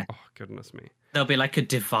 Yeah. while... Oh, goodness me. there'll be like a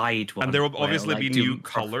divide one. And there will where it'll, obviously like, be do new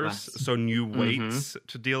proper colors, maths. so new Mhm. weights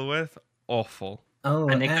to deal with. Awful. Oh,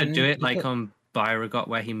 And they could do it you like could- on Byragot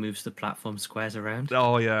where he moves the platform squares around.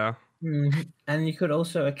 Oh, yeah. And you could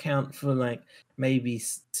also account for like maybe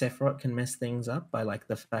Sephiroth can mess things up by like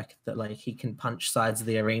the fact that like he can punch sides of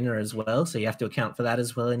the arena as well. So you have to account for that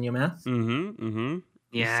as well in your math. Mm-hmm, mm-hmm.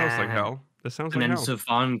 Yeah. This sounds like hell. This sounds And like then hell.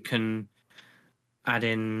 Zavon can add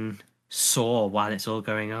in Saw while it's all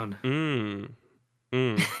going on.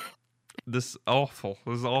 This awful.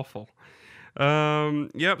 This is awful.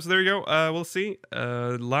 Yep, so there you go. We'll see.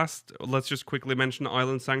 Let's just quickly mention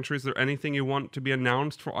Island Sanctuary. Is there anything you want to be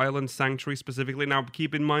announced for Island Sanctuary specifically? Now,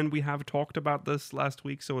 keep in mind we have talked about this last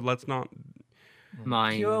week, so let's not...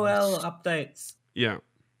 Mine. QOL updates. Yeah.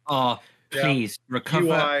 Oh, Yeah. please recover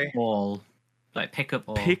UI. all. Like pick up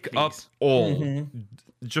all. Pick please. up all. Mhm.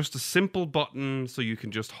 Just a simple button so you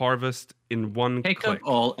can just harvest in one Pick click. up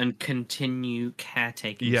all and continue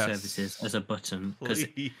caretaking Yes. services as a button because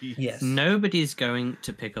Please. Yes. nobody's going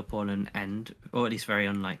to pick up all and end, or at least very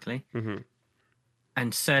unlikely. Mhm.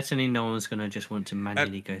 And certainly no one's going to just want to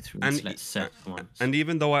manually go through and and select certain ones. And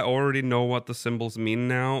even though I already know what the symbols mean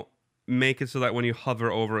now, make it so that when you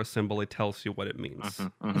hover over a symbol, it tells you what it means.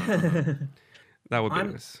 Mhm, mhm. That would be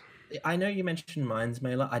I'm- nice. I know you mentioned Minds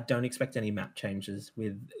Mailer. I don't expect any map changes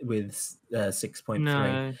with 6.3.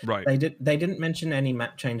 No. Right. They didn't mention any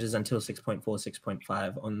map changes until 6.4,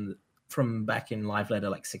 6.5 from back in Live Letter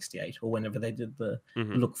like 68 or whenever they did the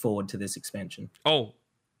Mhm. look forward to this expansion. Oh,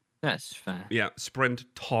 That's fair. yeah. Sprint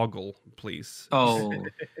toggle, please. Oh,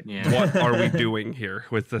 yeah. What are we doing here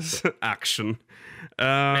with this action?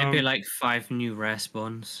 Maybe like 5 new rare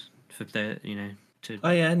spawns for the, to.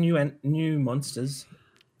 Oh yeah, new monsters.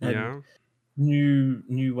 And yeah.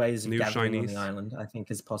 new ways of New gathering on shinies. the island, I think,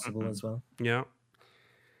 is possible as well. Yeah.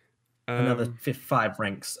 Another Um, 5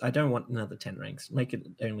 ranks. I don't want another 10 ranks. Make it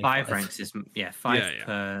only 5 ranks is 5 Yeah.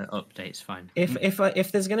 per update's fine.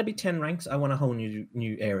 If there's going to be 10 ranks, I want a whole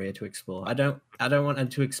new area to explore. I don't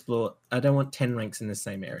want to explore. I don't want 10 ranks in the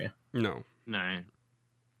same area. no. No.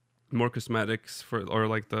 More cosmetics or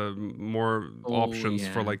like the more Oh, options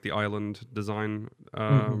for yeah. like the island design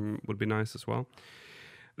would be nice as well.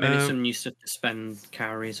 Maybe Um, some new stuff to spend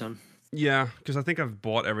calories on. Yeah, because I think I've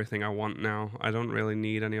bought everything I want now. I don't really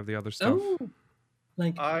need any of the other stuff. Oh,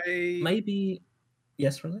 like maybe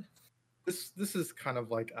yes, really. This is kind of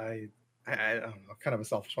like I don't know, kind of a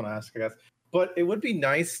selfish one to ask, I guess. But it would be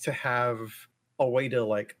nice to have a way to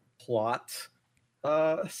like plot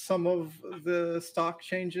some of the stock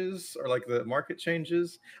changes or like the market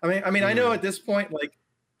changes. I mean, I know at this point like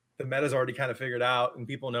the meta's already kind of figured out and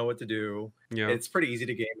people know what to do. Yeah. It's pretty easy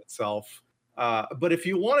to game itself. But if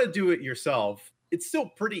you want to do it yourself, it's still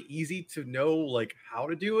pretty easy to know like how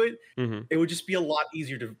to do it. Mhm. It would just be a lot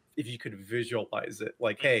easier to if you could visualize it.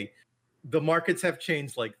 Like, hey, the markets have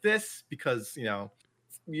changed like this because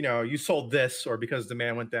you sold this, or because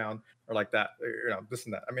demand went down, or like that, or, this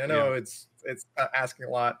and that. I mean, I know it's asking a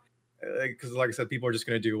lot, because like I said, people are just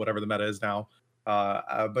going to do whatever the meta is now.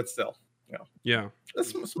 But still, Yeah.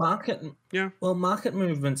 Market. Yeah. Well, market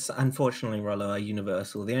movements, unfortunately, Rollo, are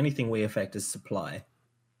universal. The only thing we affect is supply.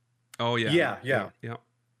 Oh yeah. Yeah.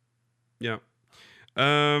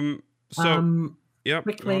 So yeah.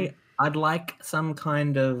 Quickly, I'd like some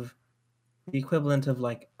kind of the equivalent of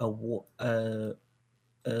like a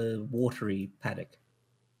watery paddock,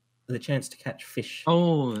 the chance to catch fish,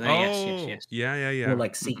 Oh, yes. Yeah. or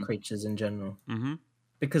like sea creatures in general. Mm-hmm.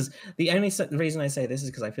 Because the only reason I say this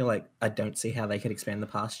is because I feel like I don't see how they could expand the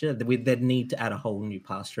pasture. They'd need to add a whole new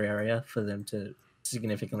pasture area for them to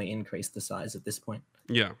significantly increase the size at this point.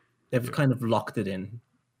 Yeah. They've kind of locked it in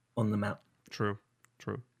on the map. True.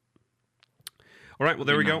 All right, well,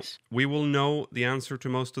 there we Nice. go. We will know the answer to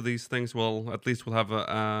most of these things. Well, at least we'll have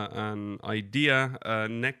an idea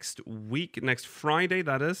next week, next Friday,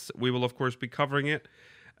 that is. We will, of course, be covering it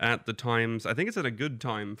at the times. I think it's at a good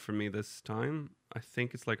time for me this time. I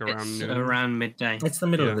think it's like around It's noon. around midday. It's the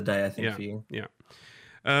middle Yeah. of the day, I think, Yeah. for you. Yeah.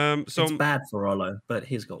 So It's bad for Rollo, but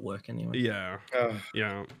he's got work anyway. yeah.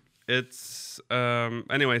 It's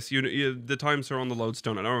anyways, the times are on the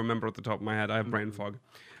lodestone. I don't remember at the top of my head. I have brain fog.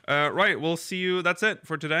 Right, we'll see you. That's it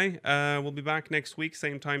for today. We'll be back next week,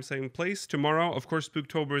 same time, same place. Tomorrow, of course,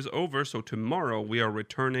 Spooktober is over, so tomorrow we are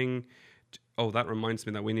returning. Oh, that reminds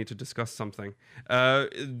me that we need to discuss something.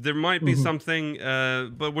 There might be something,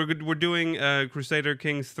 but we're doing Crusader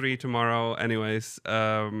Kings 3 tomorrow, anyways.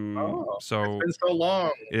 So it's been so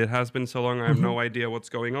long. it has been so long. I have no idea what's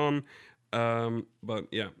going on. But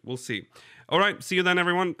yeah, we'll see. All right, see you then,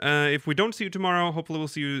 everyone. If we don't see you tomorrow, hopefully we'll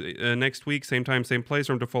see you next week, same time, same place.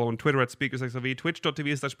 Remember to follow on Twitter at SpeakersXIV,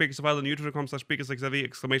 twitch.tv/SpeakersXIV, and YouTube.com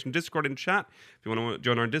 /SpeakersXIV, ! Discord in chat. If you want to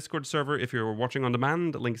join our Discord server, if you're watching on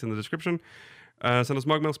demand, links in the description. Send us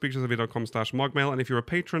mogmail, speakersXIV.com/mogmail. And if you're a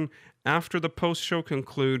patron, after the post show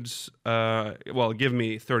concludes, give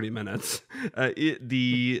me 30 minutes.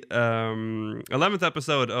 The 11th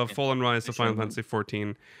episode of Fallen Rise of Final Fantasy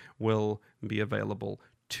XIV will be available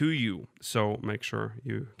to you. So make sure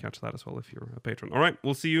you catch that as well if you're a patron. All right,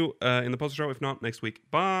 we'll see you in the post show. If not, next week.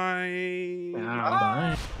 Bye.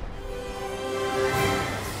 Bye.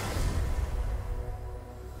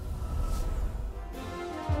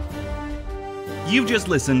 You've just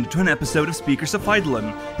listened to an episode of Speakers of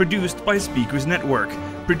Eidolon, produced by Speakers Network.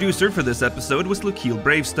 Producer for this episode was Lukiel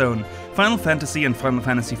Bravestone. Final Fantasy and Final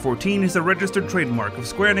Fantasy XIV is a registered trademark of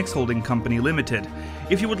Square Enix Holding Company Limited.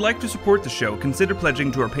 If you would like to support the show, consider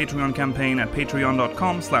pledging to our Patreon campaign at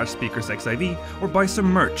patreon.com/speakersxiv or buy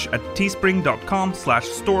some merch at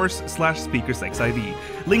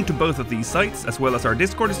teespring.com/stores/speakersxiv. Link to both of these sites, as well as our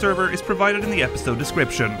Discord server, is provided in the episode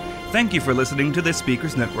description. Thank you for listening to this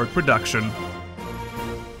Speakers Network production.